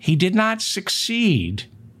 He did not succeed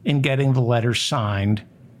in getting the letter signed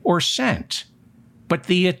or sent, but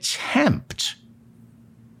the attempt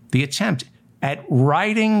at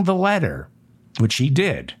writing the letter, which he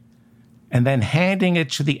did, and then handing it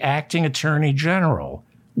to the acting Attorney General,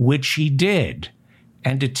 which he did,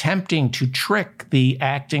 and attempting to trick the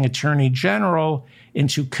acting Attorney General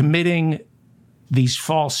into committing these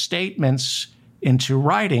false statements into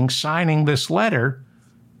writing, signing this letter,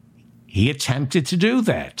 he attempted to do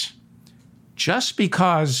that. Just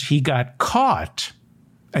because he got caught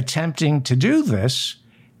attempting to do this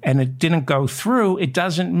and it didn't go through, it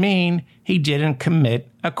doesn't mean he didn't commit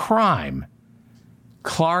a crime.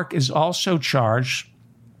 Clark is also charged,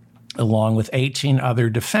 along with 18 other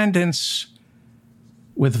defendants,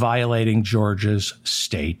 with violating Georgia's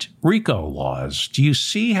state RICO laws. Do you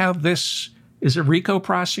see how this is a RICO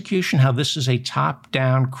prosecution, how this is a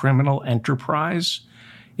top-down criminal enterprise?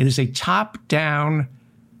 It is a top-down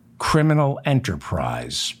criminal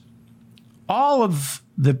enterprise. All of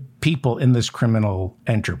the people in this criminal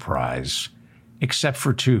enterprise, except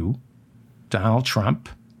for two, Donald Trump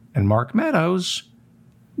and Mark Meadows,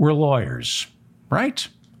 were lawyers, right?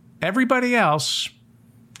 Everybody else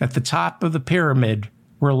at the top of the pyramid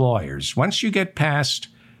were lawyers. Once you get past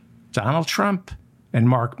Donald Trump and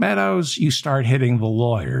Mark Meadows, you start hitting the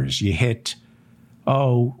lawyers. You hit,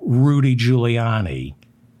 Rudy Giuliani,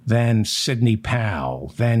 then Sidney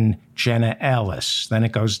Powell, then Jenna Ellis. Then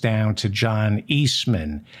it goes down to John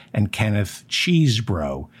Eastman and Kenneth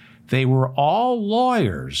Chesebro. They were all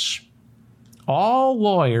lawyers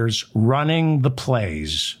running the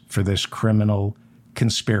plays for this criminal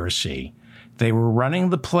conspiracy. They were running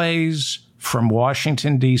the plays from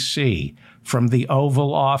Washington, D.C., from the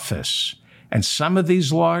Oval Office. And some of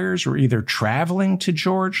these lawyers were either traveling to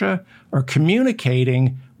Georgia or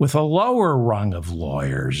communicating with a lower rung of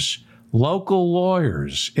lawyers, local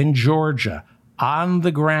lawyers in Georgia, on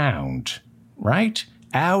the ground, right?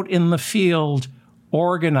 Out in the field,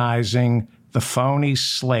 organizing the phony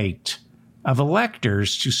slate of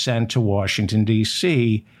electors to send to Washington,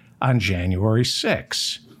 D.C. on January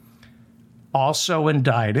 6. Also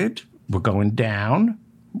indicted, we're going down,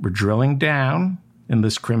 we're drilling down in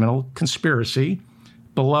this criminal conspiracy.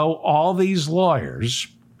 Below all these lawyers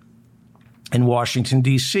in Washington,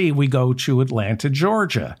 D.C., we go to Atlanta,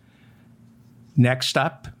 Georgia. Next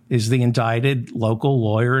up is the indicted local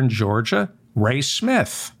lawyer in Georgia, Ray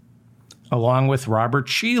Smith, along with Robert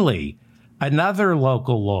Shealy, another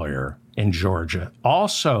local lawyer in Georgia,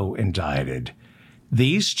 also indicted.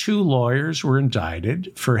 These two lawyers were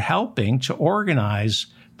indicted for helping to organize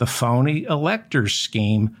the phony electors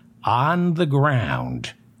scheme on the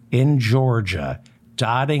ground in Georgia,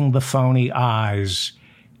 dotting the phony I's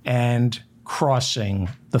and crossing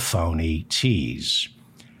the phony T's.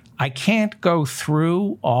 I can't go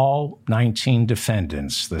through all 19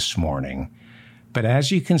 defendants this morning, but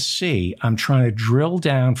as you can see, I'm trying to drill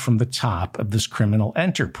down from the top of this criminal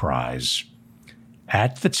enterprise.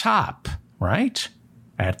 at the top, right?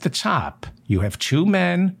 At the top, you have two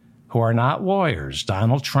men who are not lawyers,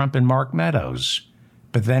 Donald Trump and Mark Meadows.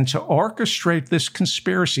 But then to orchestrate this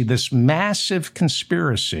conspiracy, this massive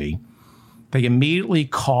conspiracy, they immediately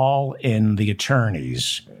call in the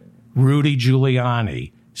attorneys, Rudy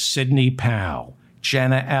Giuliani, Sidney Powell,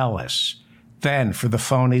 Jenna Ellis. Then for the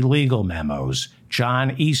phony legal memos,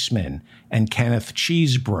 John Eastman and Kenneth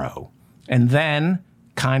Chesebro. And then,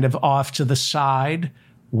 kind of off to the side,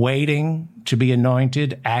 waiting to be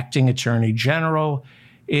anointed acting attorney general,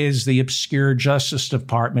 is the obscure Justice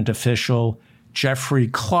Department official Jeffrey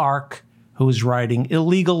Clark, who is writing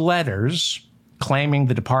illegal letters claiming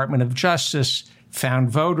the Department of Justice found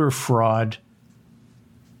voter fraud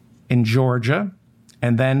in Georgia.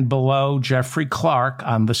 And then below Jeffrey Clark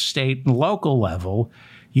on the state and local level,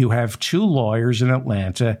 you have two lawyers in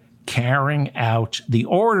Atlanta carrying out the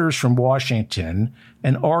orders from Washington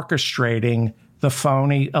and orchestrating the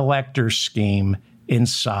phony elector scheme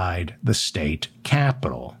inside the state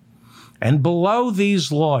capitol. And below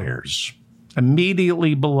these lawyers,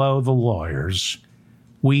 immediately below the lawyers,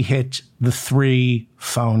 we hit the three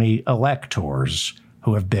phony electors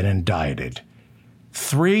who have been indicted.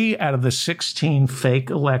 3 out of the 16 fake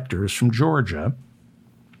electors from Georgia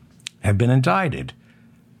have been indicted.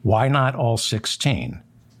 Why not all 16?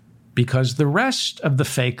 Because the rest of the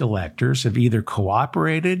fake electors have either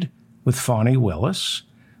cooperated with Fani Willis,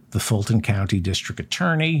 the Fulton County District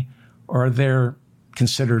Attorney, or they're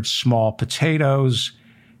considered small potatoes,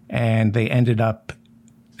 and they ended up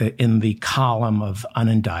in the column of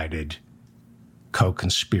unindicted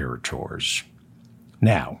co-conspirators.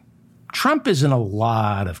 Now, Trump is in a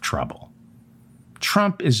lot of trouble.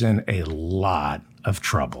 Trump is in a lot of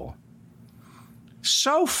trouble.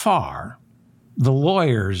 So far, the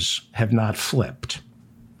lawyers have not flipped.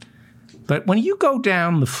 But when you go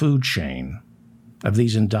down the food chain of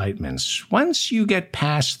these indictments, once you get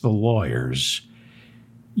past the lawyers,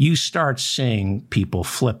 you start seeing people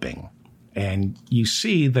flipping. And you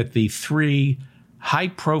see that the 3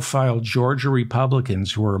 high-profile Georgia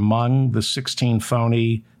Republicans who are among the 16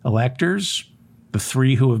 phony electors, the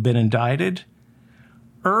 3 who have been indicted,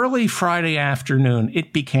 early Friday afternoon,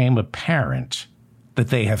 it became apparent that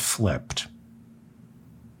they have flipped.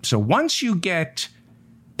 So once you get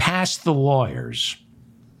past the lawyers,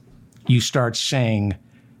 you start seeing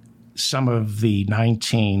some of the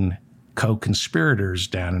 19 co-conspirators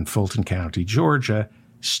down in Fulton County, Georgia,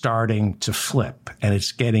 starting to flip. And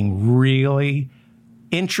it's getting really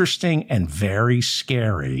interesting and very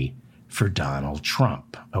scary for Donald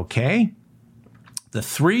Trump, okay? The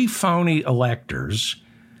 3 phony electors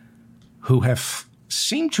who have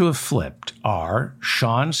seemed to have flipped are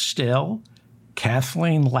Sean Still,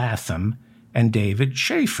 Kathleen Latham, and David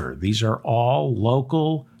Schaefer. These are all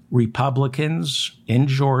local Republicans in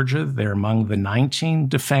Georgia. They're among the 19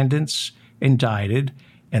 defendants indicted,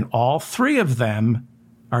 and all 3 of them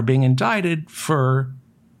are being indicted for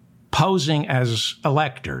posing as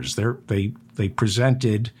electors. They're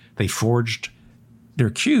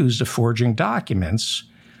accused of forging documents,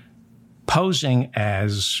 posing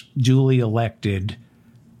as duly elected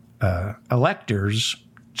electors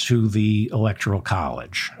to the Electoral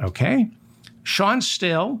College, okay? Sean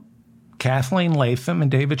Still, Kathleen Latham, and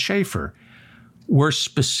David Schaefer were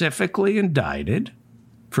specifically indicted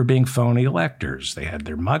for being phony electors. They had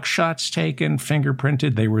their mugshots taken,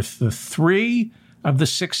 fingerprinted. They were the 3 of the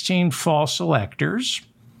 16 false electors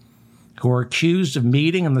who are accused of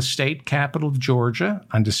meeting in the state capital of Georgia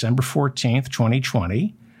on December 14th,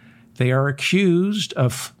 2020. They are accused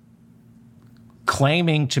of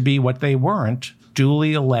claiming to be what they weren't,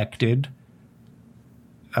 duly elected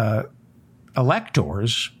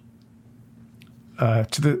electors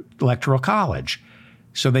to the Electoral College.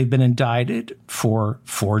 So they've been indicted for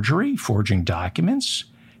forgery, forging documents,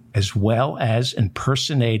 as well as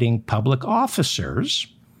impersonating public officers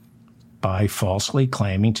by falsely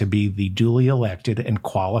claiming to be the duly elected and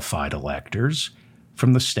qualified electors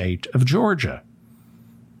from the state of Georgia.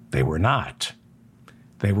 They were not.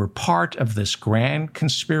 They were part of this grand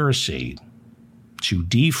conspiracy to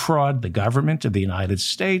defraud the government of the United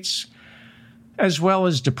States, as well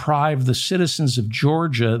as deprive the citizens of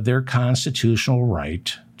Georgia their constitutional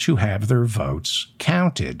right to have their votes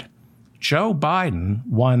counted. Joe Biden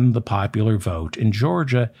won the popular vote in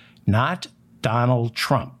Georgia, not Donald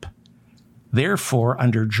Trump. Therefore,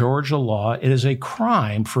 under Georgia law, it is a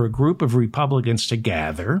crime for a group of Republicans to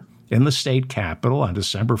gather in the state capitol on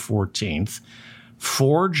December 14th,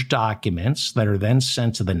 forge documents that are then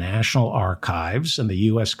sent to the National Archives and the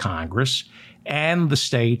U.S. Congress and the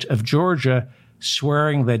state of Georgia,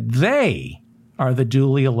 swearing that they are the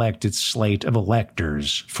duly elected slate of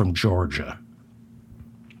electors from Georgia.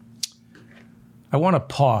 I want to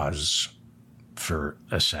pause for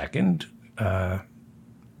a second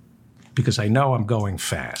because I know I'm going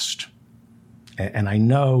fast. And I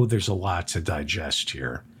know there's a lot to digest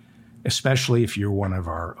here, especially if you're one of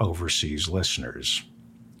our overseas listeners.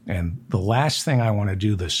 And the last thing I want to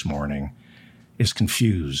do this morning is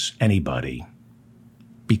confuse anybody,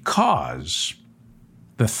 because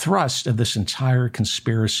the thrust of this entire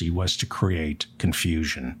conspiracy was to create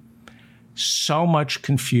confusion. So much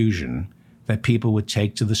confusion that people would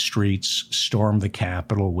take to the streets, storm the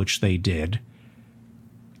Capitol, which they did.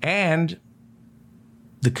 And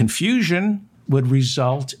the confusion would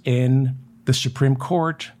result in the Supreme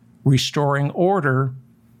Court restoring order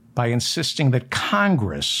by insisting that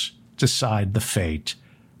Congress decide the fate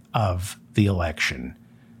of the election.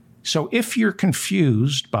 So if you're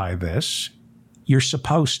confused by this, you're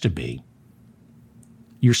supposed to be.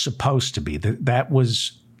 You're supposed to be. That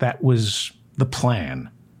was the plan,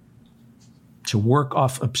 to work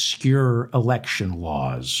off obscure election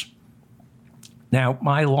laws. Now,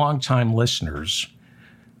 my longtime listeners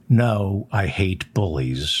know I hate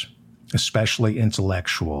bullies, especially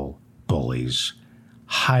intellectual bullies,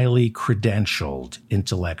 highly credentialed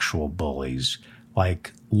intellectual bullies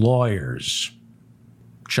like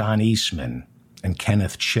John Eastman and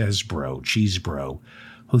Kenneth Chesebro,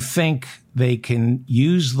 who think they can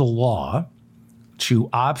use the law to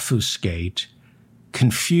obfuscate,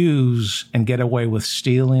 confuse, and get away with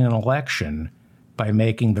stealing an election by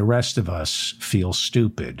making the rest of us feel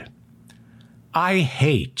stupid. I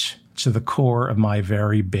hate to the core of my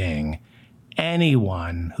very being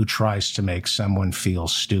anyone who tries to make someone feel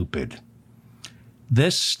stupid.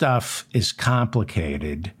 This stuff is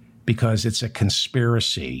complicated because it's a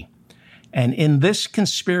conspiracy. And in this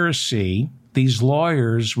conspiracy, these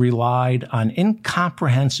lawyers relied on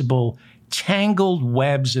incomprehensible, tangled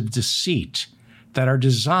webs of deceit that are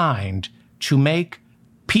designed to make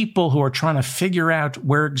people who are trying to figure out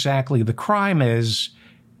where exactly the crime is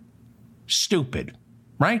stupid,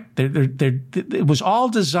 right? It was all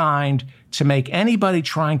designed to make anybody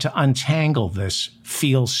trying to untangle this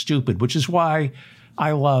feel stupid, which is why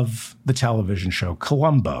I love the television show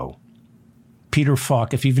Columbo. Peter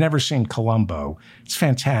Falk, if you've never seen Columbo, it's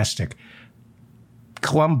fantastic.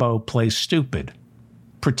 Columbo plays stupid.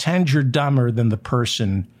 Pretend you're dumber than the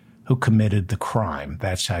person who committed the crime.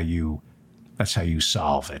 That's how you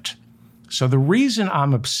solve it. So the reason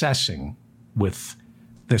I'm obsessing with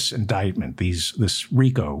this indictment, this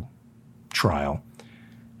RICO trial,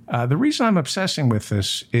 the reason I'm obsessing with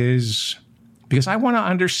this is because I want to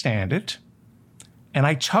understand it, and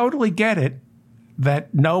I totally get it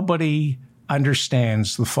that nobody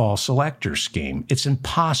understands the false elector scheme. It's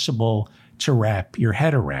impossible to wrap your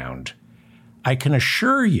head around. I can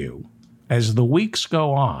assure you, as the weeks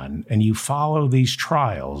go on and you follow these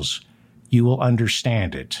trials, you will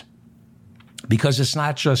understand it. Because it's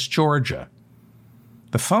not just Georgia.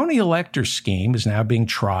 The phony elector scheme is now being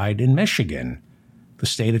tried in Michigan. The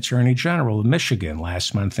state attorney general of Michigan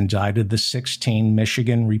last month indicted the 16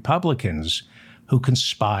 Michigan Republicans who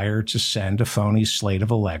conspired to send a phony slate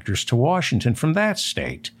of electors to Washington from that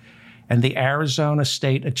state. And the Arizona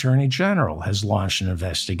state attorney general has launched an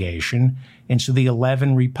investigation into the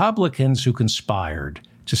 11 Republicans who conspired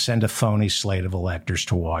to send a phony slate of electors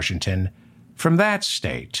to Washington from that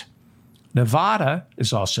state. Nevada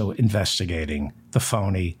is also investigating the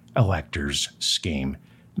phony electors scheme.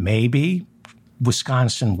 Maybe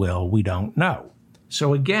Wisconsin will, we don't know.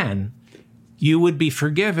 So again, you would be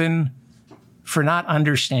forgiven for not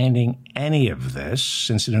understanding any of this,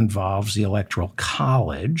 since it involves the Electoral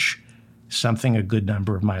College, something a good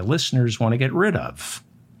number of my listeners want to get rid of.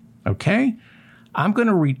 Okay? I'm going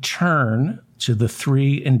to return to the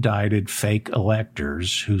 3 indicted fake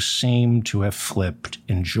electors who seem to have flipped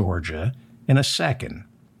in Georgia in a second.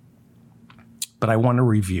 But I want to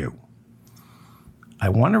review.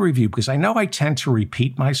 Because I know I tend to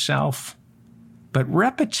repeat myself, but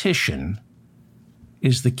repetition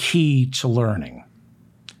is the key to learning.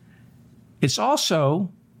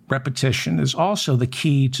 Repetition is also the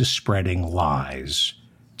key to spreading lies.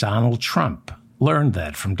 Donald Trump learned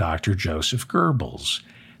that from Dr. Joseph Goebbels,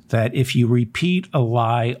 that if you repeat a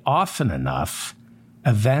lie often enough,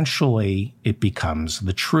 eventually it becomes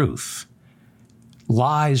the truth.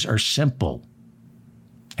 Lies are simple,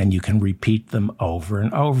 and you can repeat them over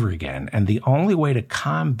and over again. And the only way to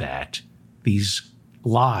combat these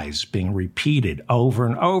lies being repeated over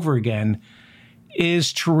and over again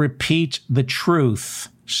is to repeat the truth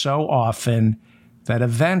so often that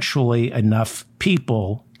eventually enough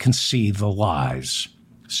people can see the lies.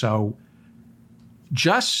 So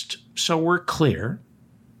Just so we're clear,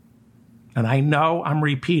 and I know I'm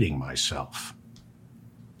repeating myself,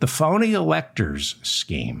 the phony electors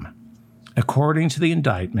scheme, according to the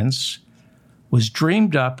indictments, was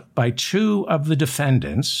dreamed up by two of the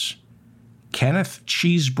defendants, Kenneth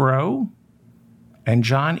Chesebro and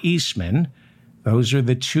John Eastman. Those are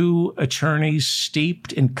the two attorneys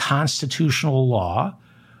steeped in constitutional law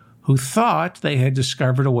who thought they had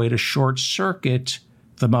discovered a way to short-circuit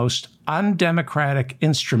the most undemocratic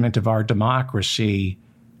instrument of our democracy,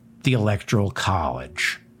 the Electoral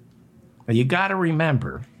College. Now, you got to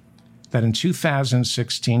remember that in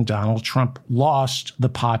 2016, Donald Trump lost the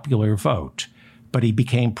popular vote, but he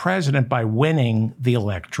became president by winning the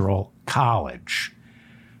Electoral College.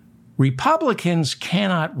 Republicans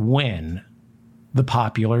cannot win the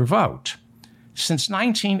popular vote. Since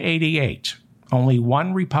 1988, only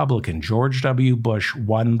one Republican, George W. Bush,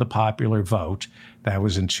 won the popular vote. That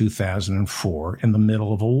was in 2004, in the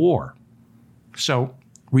middle of a war. So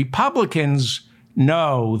Republicans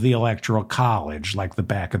know the Electoral College like the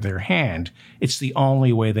back of their hand. It's the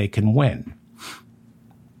only way they can win.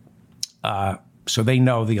 So they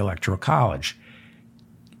know the Electoral College.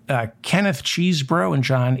 Kenneth Chesebro and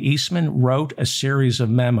John Eastman wrote a series of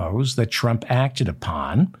memos that Trump acted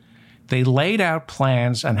upon. They laid out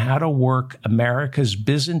plans on how to work America's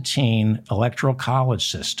Byzantine Electoral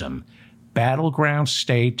College system, battleground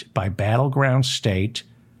state by battleground state.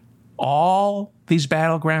 All these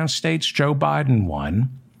battleground states, Joe Biden won.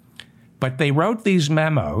 But they wrote these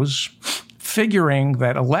memos figuring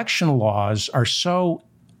that election laws are so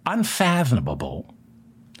unfathomable,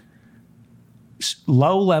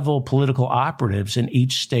 low-level political operatives in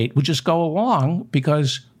each state would just go along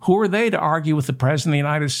because who are they to argue with the President of the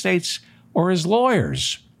United States or his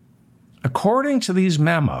lawyers? According to these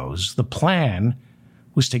memos, the plan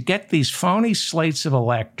was to get these phony slates of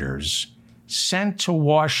electors sent to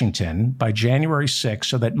Washington by January 6th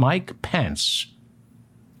so that Mike Pence,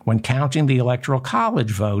 when counting the Electoral College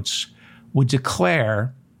votes, would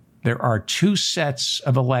declare there are two sets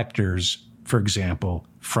of electors, for example,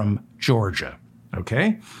 from Georgia.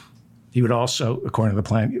 Okay? He would also, according to the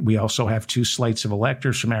plan, we also have two slates of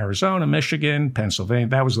electors from Arizona, Michigan, Pennsylvania.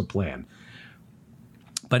 That was the plan.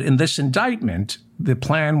 But in this indictment, the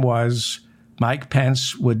plan was Mike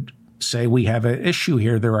Pence would say, we have an issue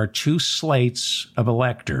here. There are two slates of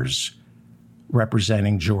electors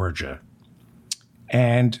representing Georgia.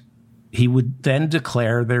 And he would then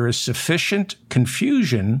declare there is sufficient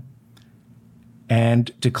confusion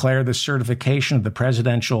and declare the certification of the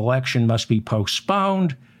presidential election must be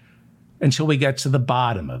postponed until we get to the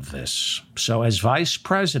bottom of this. So as vice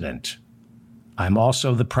president, I'm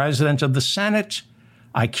also the president of the Senate.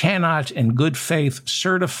 I cannot in good faith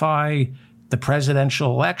certify the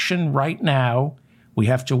presidential election right now. We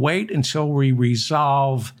have to wait until we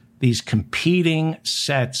resolve these competing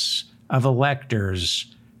sets of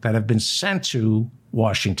electors that have been sent to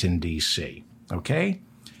Washington, D.C. Okay?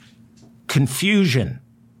 Confusion.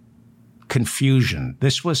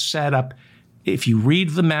 This was set up. If you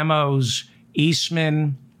read the memos,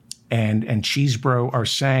 Eastman and Chesebro are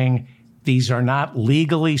saying these are not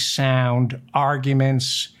legally sound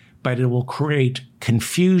arguments, but it will create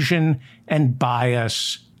confusion and buy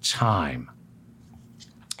us time.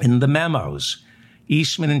 In the memos,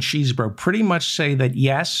 Eastman and Chesebro pretty much say that,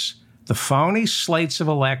 yes, the phony slates of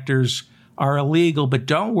electors are illegal, but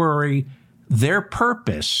don't worry, their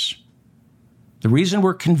purpose, the reason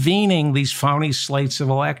we're convening these phony slates of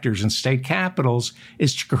electors in state capitals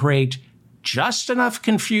is to create just enough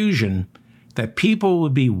confusion that people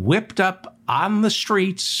would be whipped up on the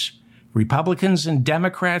streets. Republicans and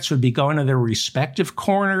Democrats would be going to their respective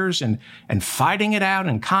corners and fighting it out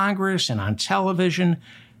in Congress and on television.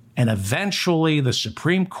 And eventually the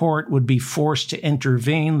Supreme Court would be forced to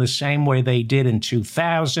intervene the same way they did in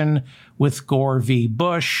 2000 with Gore v.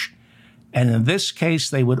 Bush. And in this case,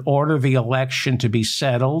 they would order the election to be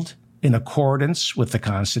settled in accordance with the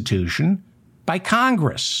Constitution by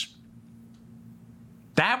Congress.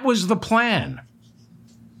 That was the plan,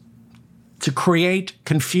 to create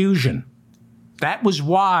confusion. That was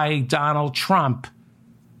why Donald Trump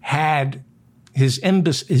had his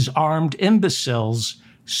armed imbeciles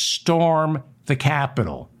storm the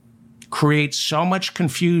Capitol, create so much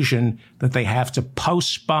confusion that they have to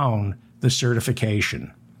postpone the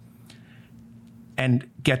certification and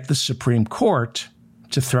get the Supreme Court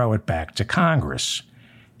to throw it back to Congress.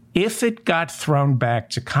 If it got thrown back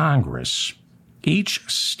to Congress, each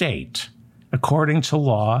state, according to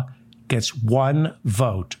law, gets one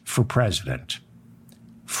vote for president.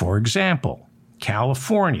 For example,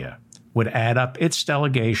 California would add up its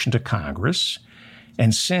delegation to Congress,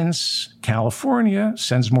 And since California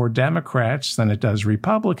sends more Democrats than it does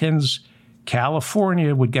Republicans,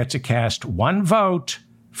 California would get to cast one vote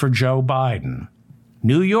for Joe Biden.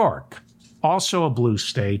 New York, also a blue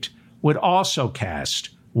state, would also cast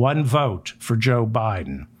one vote for Joe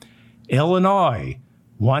Biden. Illinois,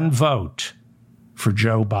 one vote for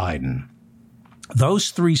Joe Biden. Those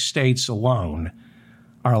three states alone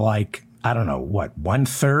are like, I don't know, what,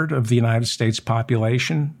 1/3 of the United States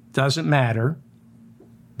population? Doesn't matter.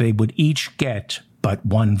 They would each get but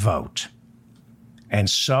one vote. And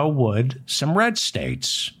so would some red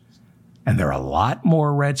states. And there are a lot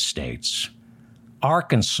more red states.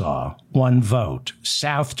 Arkansas, one vote.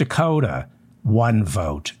 South Dakota, one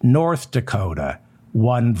vote. North Dakota,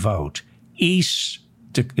 one vote. Is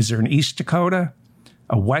there an East Dakota?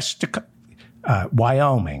 A West Dakota?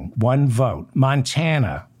 Wyoming, one vote.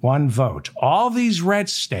 Montana, one vote. All these red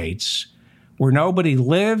states where nobody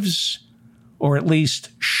lives, or at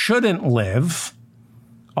least shouldn't live,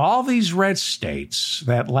 all these red states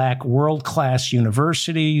that lack world-class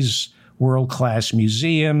universities, world-class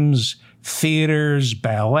museums, theaters,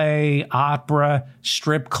 ballet, opera,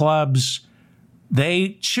 strip clubs,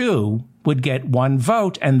 they too would get one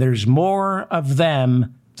vote, and there's more of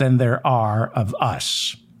them than there are of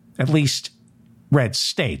us. At least red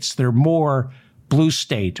states. There are more blue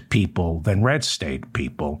state people than red state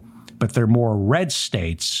people, but there are more red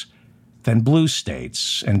states than blue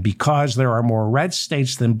states. And because there are more red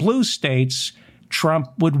states than blue states,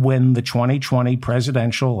 Trump would win the 2020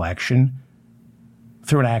 presidential election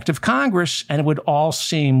through an act of Congress, and it would all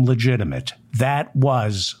seem legitimate. That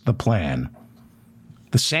was the plan.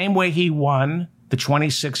 The same way he won the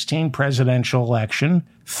 2016 presidential election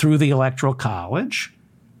through the Electoral College,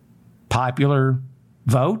 popular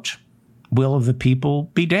vote, will of the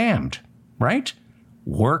people be damned, right?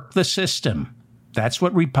 Work the system. That's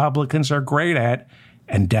what Republicans are great at,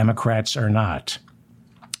 and Democrats are not.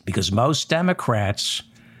 Because most Democrats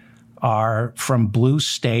are from blue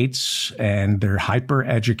states, and they're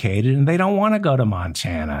hyper-educated, and they don't want to go to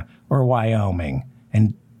Montana or Wyoming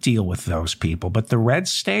and deal with those people. But the red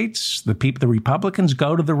states, the Republicans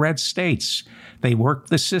go to the red states. They work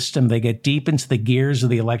the system. They get deep into the gears of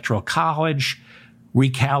the Electoral College,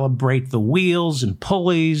 recalibrate the wheels and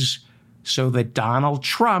pulleys so that Donald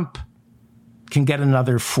Trump can get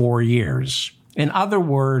another 4 years. In other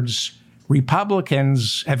words,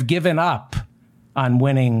 Republicans have given up on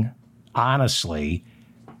winning honestly.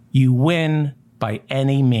 You win by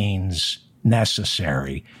any means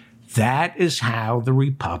necessary. That is how the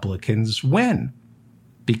Republicans win,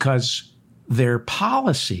 because their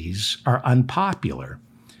policies are unpopular.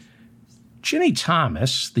 Ginny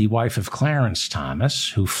Thomas, the wife of Clarence Thomas,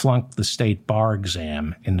 who flunked the state bar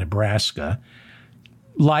exam in Nebraska,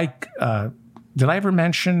 did I ever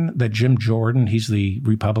mention that Jim Jordan, he's the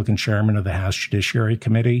Republican chairman of the House Judiciary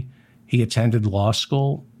Committee, he attended law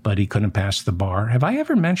school, but he couldn't pass the bar. Have I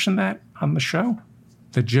ever mentioned that on the show?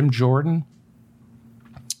 That Jim Jordan,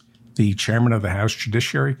 the chairman of the House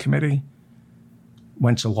Judiciary Committee,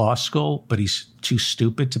 went to law school, but he's too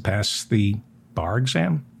stupid to pass the bar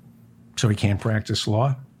exam, so he can't practice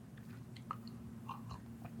law.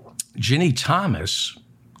 Ginny Thomas,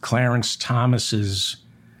 Clarence Thomas's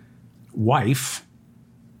wife,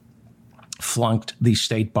 flunked the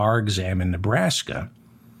state bar exam in Nebraska.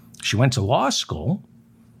 She went to law school,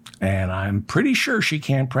 and I'm pretty sure she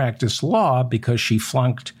can't practice law because she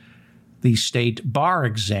flunked the state bar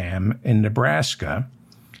exam in Nebraska.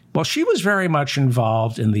 Well, she was very much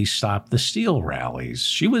involved in the Stop the Steal rallies.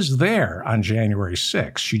 She was there on January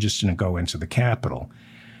 6th. She just didn't go into the Capitol.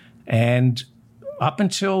 And up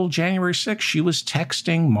until January 6th, she was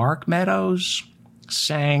texting Mark Meadows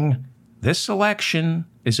saying, "This election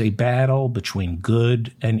is a battle between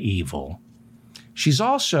good and evil." She's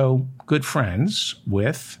also good friends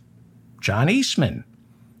with John Eastman,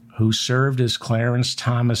 who served as Clarence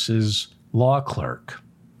Thomas's law clerk.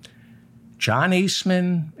 John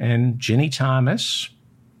Eastman and Ginny Thomas,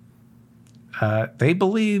 they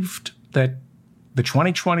believed that the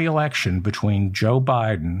 2020 election between Joe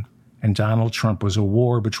Biden and Donald Trump was a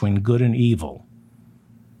war between good and evil.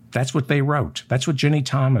 That's what they wrote. That's what Ginny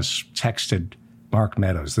Thomas texted Mark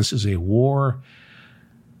Meadows. This is a war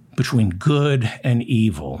between good and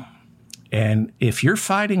evil. And if you're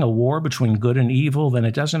fighting a war between good and evil, then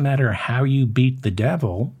it doesn't matter how you beat the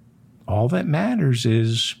devil. All that matters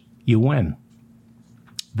is you win.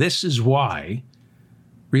 This is why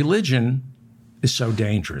religion is so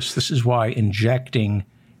dangerous. This is why injecting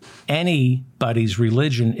anybody's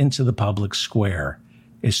religion into the public square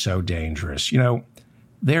is so dangerous. You know,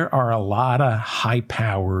 there are a lot of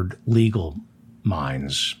high-powered legal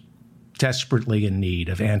minds, desperately in need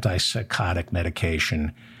of antipsychotic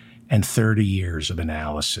medication and 30 years of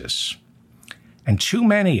analysis. And too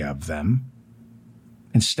many of them,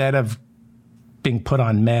 instead of being put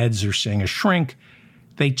on meds or seeing a shrink,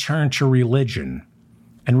 they turn to religion.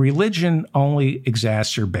 And religion only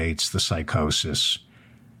exacerbates the psychosis.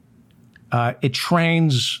 It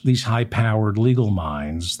trains these high-powered legal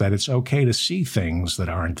minds that it's okay to see things that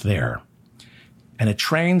aren't there. And it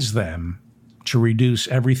trains them to reduce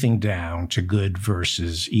everything down to good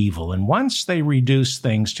versus evil. And once they reduce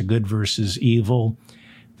things to good versus evil,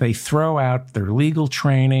 they throw out their legal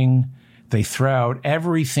training. They throw out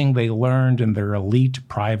everything they learned in their elite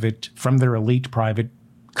private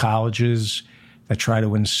colleges that try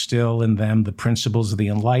to instill in them the principles of the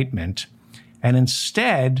Enlightenment. And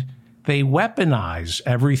instead, they weaponize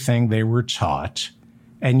everything they were taught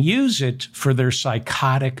and use it for their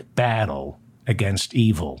psychotic battle against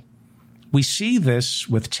evil. We see this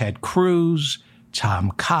with Ted Cruz,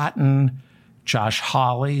 Tom Cotton, Josh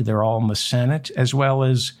Hawley, they're all in the Senate, as well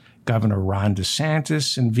as Governor Ron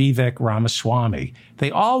DeSantis and Vivek Ramaswamy.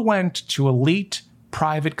 They all went to elite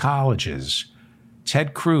private colleges.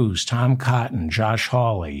 Ted Cruz, Tom Cotton, Josh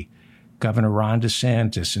Hawley, Governor Ron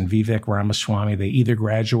DeSantis, and Vivek Ramaswamy, they either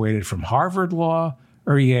graduated from Harvard Law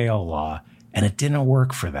or Yale Law, and it didn't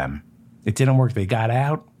work for them. It didn't work. They got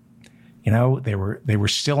out. You know, they were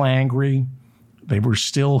still angry. They were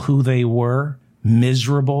still who they were,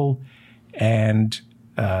 miserable, and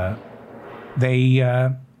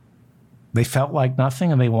they felt like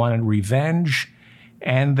nothing, and they wanted revenge,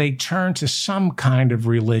 and they turned to some kind of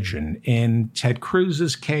religion. In Ted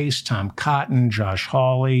Cruz's case, Tom Cotton, Josh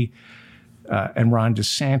Hawley, and Ron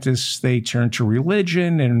DeSantis, they turned to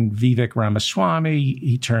religion, and Vivek Ramaswamy,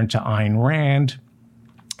 he turned to Ayn Rand,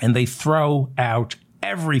 and they throw out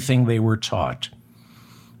everything they were taught.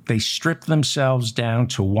 They strip themselves down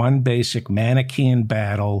to one basic Manichaean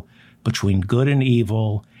battle between good and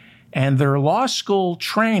evil, and their law school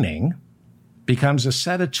training becomes a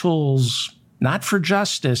set of tools not for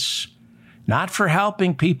justice, not for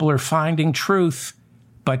helping people or finding truth,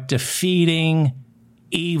 but defeating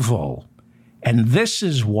evil. And this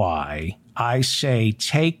is why I say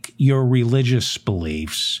take your religious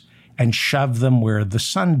beliefs and shove them where the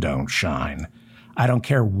sun don't shine. I don't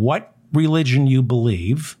care what religion you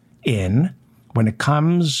believe in. When it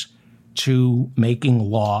comes to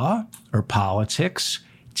making law or politics,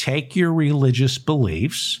 take your religious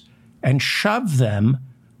beliefs and shove them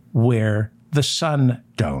where the sun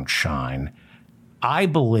don't shine. I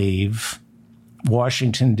believe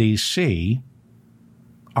Washington, D.C.,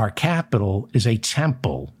 our capital, is a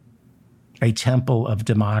temple of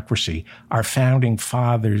democracy. Our founding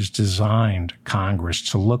fathers designed Congress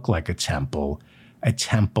to look like a temple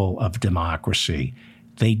of democracy.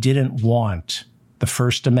 They didn't want the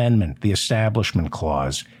First Amendment, the Establishment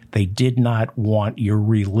Clause. They did not want your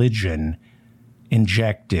religion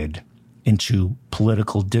injected into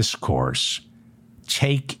political discourse.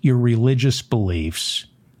 Take your religious beliefs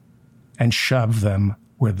and shove them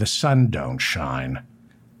where the sun don't shine.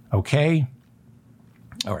 Okay?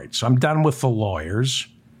 All right, so I'm done with the lawyers,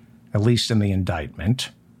 at least in the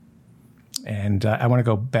indictment. And I want to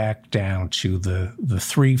go back down to the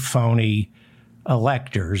three phony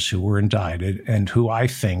electors who were indicted and who I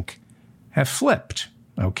think have flipped,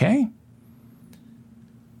 okay?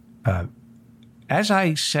 As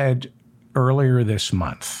I said earlier this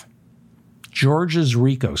month, Georgia's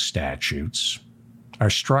RICO statutes are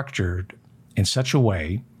structured in such a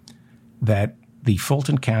way that the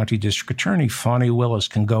Fulton County District Attorney, Fani Willis,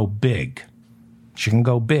 can go big. She can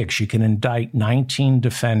go big. She can indict 19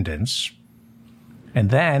 defendants. And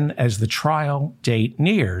then, as the trial date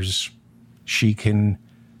nears, she can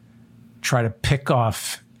try to pick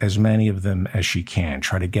off as many of them as she can,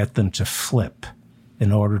 try to get them to flip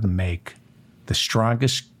in order to make the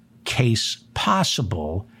strongest case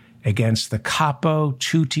possible against the capo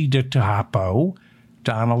tutti de capo,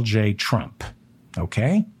 Donald J. Trump.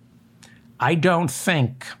 Okay? I don't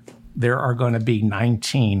think there are going to be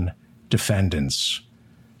 19 defendants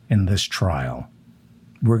in this trial.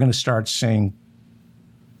 We're going to start seeing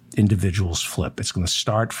individuals flip. It's going to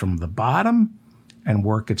start from the bottom and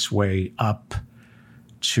work its way up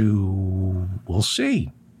to, we'll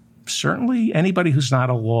see. Certainly anybody who's not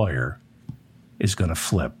a lawyer is going to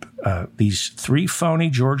flip. These three phony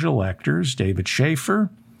Georgia electors, David Schaefer.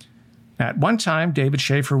 At one time, David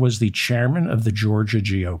Schaefer was the chairman of the Georgia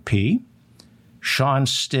GOP. Sean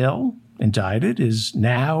Still, indicted, is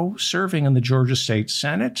now serving in the Georgia State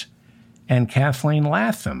Senate. And Kathleen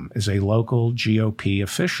Latham is a local GOP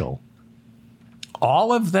official.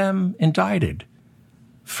 All of them indicted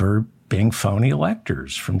for being phony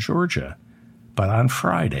electors from Georgia. But on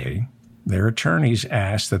Friday, their attorneys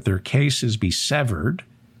asked that their cases be severed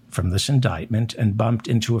from this indictment and bumped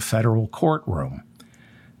into a federal courtroom.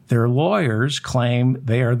 Their lawyers claim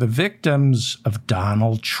they are the victims of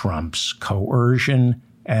Donald Trump's coercion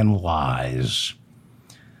and lies.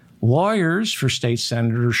 Lawyers for State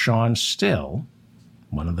Senator Sean Still,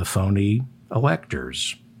 one of the phony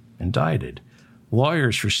electors indicted,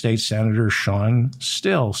 lawyers for State Senator Sean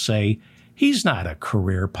Still say he's not a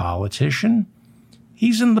career politician.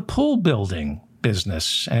 He's in the pool building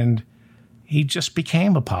business, and he just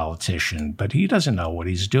became a politician, but he doesn't know what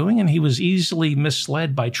he's doing, and he was easily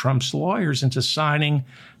misled by Trump's lawyers into signing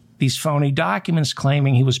these phony documents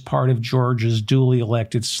claiming he was part of Georgia's duly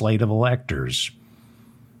elected slate of electors.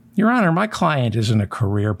 Your Honor, my client isn't a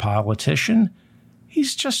career politician.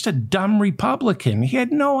 He's just a dumb Republican. He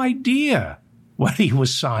had no idea what he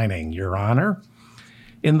was signing, Your Honor.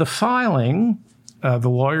 In the filing, the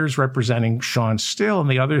lawyers representing Sean Still and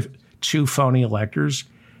the other two phony electors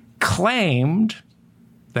claimed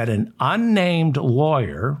that an unnamed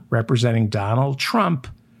lawyer representing Donald Trump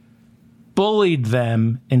bullied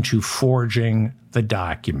them into forging the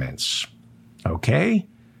documents. Okay?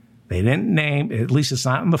 They didn't name, at least it's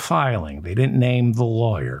not in the filing, they didn't name the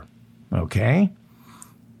lawyer. Okay?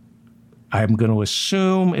 I'm going to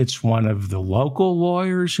assume it's one of the local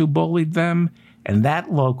lawyers who bullied them, and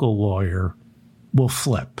that local lawyer will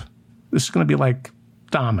flip. This is going to be like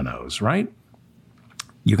dominoes, right?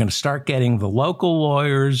 You're going to start getting the local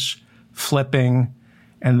lawyers flipping,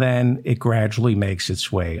 and then it gradually makes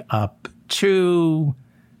its way up to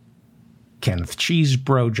Kenneth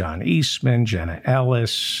Chesebro, John Eastman, Jenna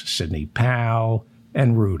Ellis, Sidney Powell,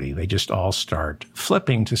 and Rudy. They just all start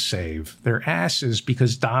flipping to save their asses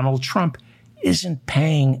because Donald Trump isn't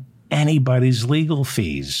paying anybody's legal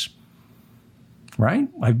fees. Right?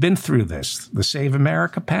 I've been through this. The Save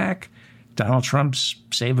America PAC, Donald Trump's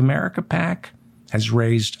Save America PAC, has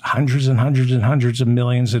raised hundreds and hundreds and hundreds of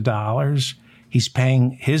millions of dollars. He's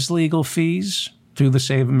paying his legal fees through the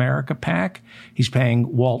Save America PAC. He's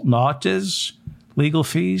paying Walt Nauta's legal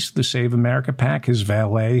fees, the Save America PAC, his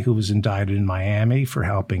valet, who was indicted in Miami for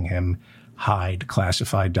helping him hide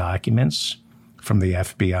classified documents from the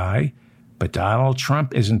FBI. But Donald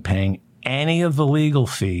Trump isn't paying any of the legal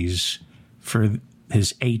fees for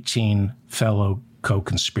his 18 fellow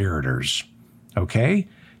co-conspirators. Okay?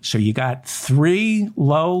 So you got 3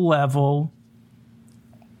 low-level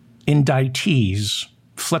indictees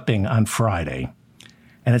flipping on Friday.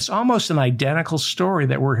 And it's almost an identical story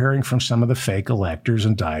that we're hearing from some of the fake electors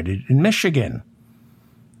indicted in Michigan.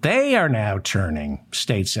 They are now turning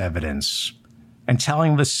state's evidence and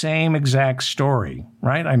telling the same exact story,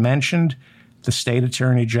 right? I mentioned the state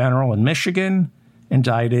attorney general in Michigan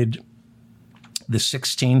indicted the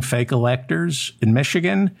 16 fake electors in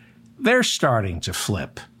Michigan. They're starting to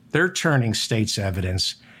flip. They're turning state's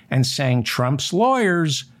evidence and saying Trump's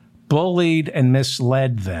lawyers bullied and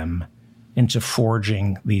misled them into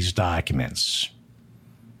forging these documents.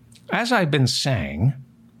 As I've been saying,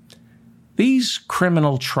 these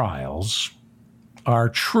criminal trials are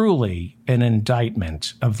truly an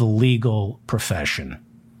indictment of the legal profession.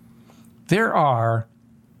 There are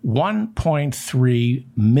 1.3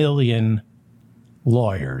 million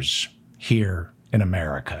lawyers here in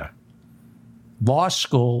America. Law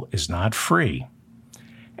school is not free.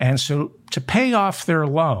 And so to pay off their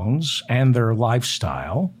loans and their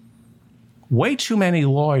lifestyle, way too many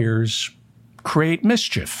lawyers create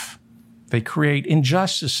mischief. They create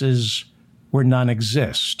injustices where none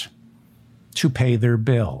exist to pay their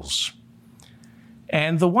bills.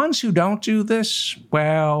 And the ones who don't do this,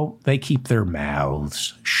 well, they keep their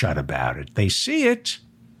mouths shut about it. They see it,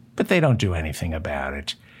 but they don't do anything about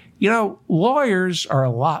it. You know, lawyers are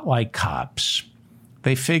a lot like cops.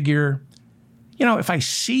 They figure, you know, if I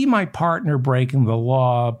see my partner breaking the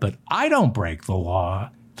law, but I don't break the law,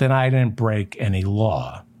 then I didn't break any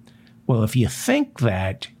law. Well, if you think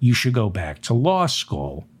that, you should go back to law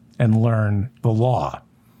school and learn the law.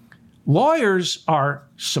 Lawyers are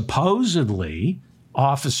supposedly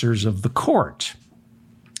officers of the court.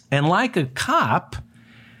 And like a cop,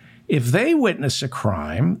 if they witness a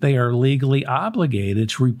crime, they are legally obligated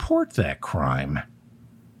to report that crime.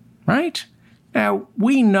 Right? Now,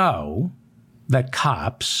 we know that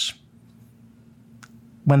cops,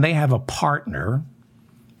 when they have a partner,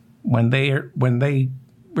 when their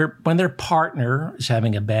partner is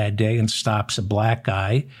having a bad day and stops a black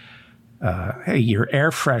guy, hey, your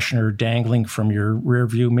air freshener dangling from your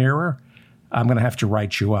rearview mirror, I'm going to have to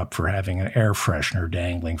write you up for having an air freshener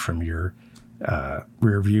dangling from your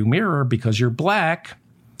rearview mirror because you're black.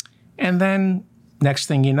 And then next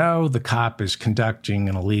thing you know, the cop is conducting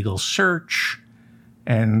an illegal search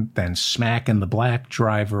and then smacking the black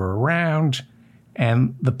driver around.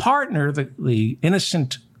 And the partner, the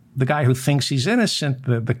innocent, the guy who thinks he's innocent,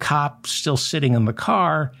 the cop still sitting in the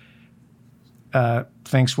car,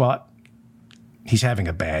 thinks, well, he's having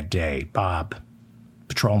a bad day.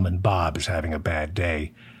 Patrolman Bob is having a bad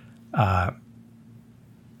day.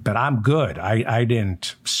 But I'm good. I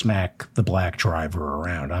didn't smack the black driver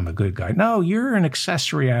around. I'm a good guy. No, you're an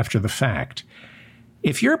accessory after the fact.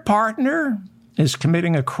 If your partner is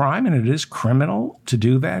committing a crime, and it is criminal to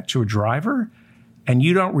do that to a driver, and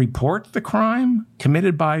you don't report the crime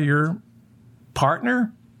committed by your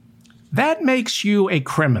partner, that makes you a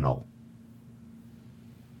criminal.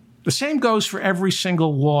 The same goes for every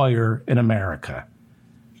single lawyer in America.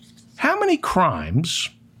 How many crimes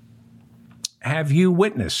have you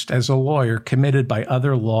witnessed as a lawyer committed by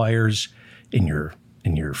other lawyers in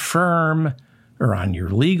your firm or on your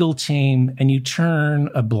legal team, and you turn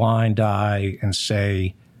a blind eye and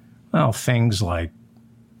say, well, things like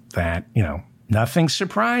that, nothing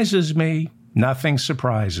surprises me. Nothing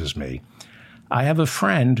surprises me. I have a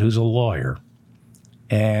friend who's a lawyer,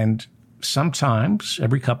 and sometimes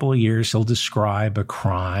every couple of years he'll describe a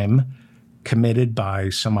crime committed by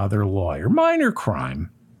some other lawyer, minor crime,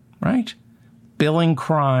 right? Billing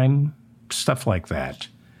crime, stuff like that.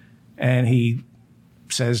 And he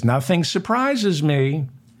says, nothing surprises me.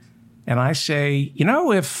 And I say,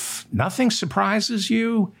 if nothing surprises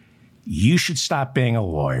you, you should stop being a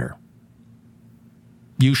lawyer.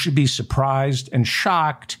 You should be surprised and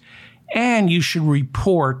shocked, and you should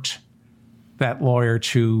report that lawyer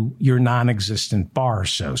to your non-existent bar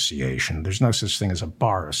association. There's no such thing as a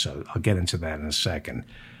bar association. I'll get into that in a second.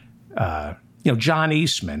 John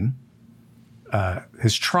Eastman,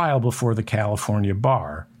 his trial before the California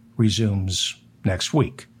bar resumes next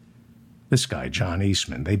week. This guy, John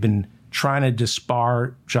Eastman, they've been trying to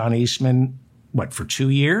disbar John Eastman, for 2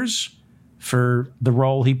 years for the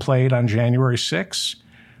role he played on January 6th?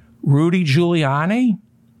 Rudy Giuliani,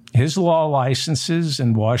 his law licenses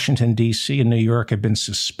in Washington, D.C. and New York have been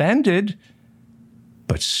suspended,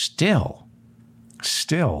 but still,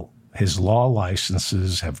 his law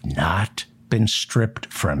licenses have not been stripped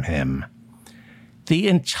from him. The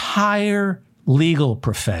entire legal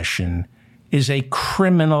profession is a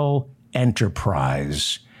criminal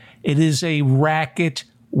enterprise. It is a racket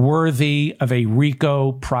worthy of a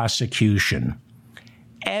RICO prosecution.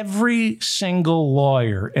 Every single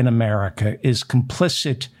lawyer in America is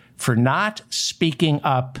complicit for not speaking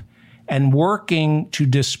up and working to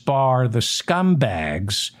disbar the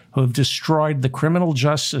scumbags who have destroyed the criminal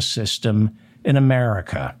justice system in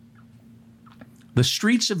America. The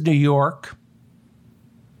streets of New York,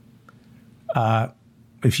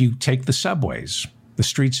 if you take the subways, the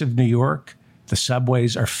streets of New York, the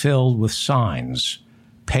subways are filled with signs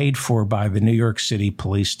paid for by the New York City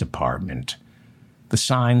Police Department. The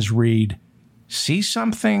signs read, see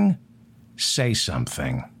something, say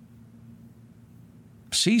something.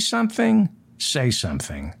 See something, say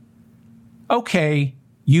something. Okay,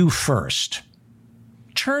 you first.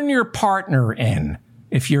 Turn your partner in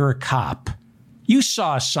if you're a cop. You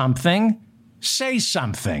saw something, say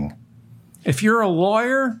something. If you're a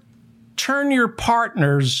lawyer, turn your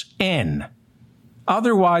partners in.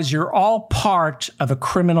 Otherwise, you're all part of a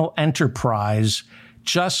criminal enterprise,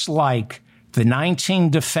 just like the 19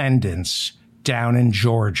 defendants down in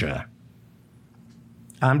Georgia.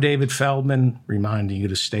 I'm David Feldman, reminding you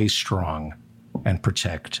to stay strong and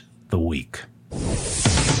protect the weak.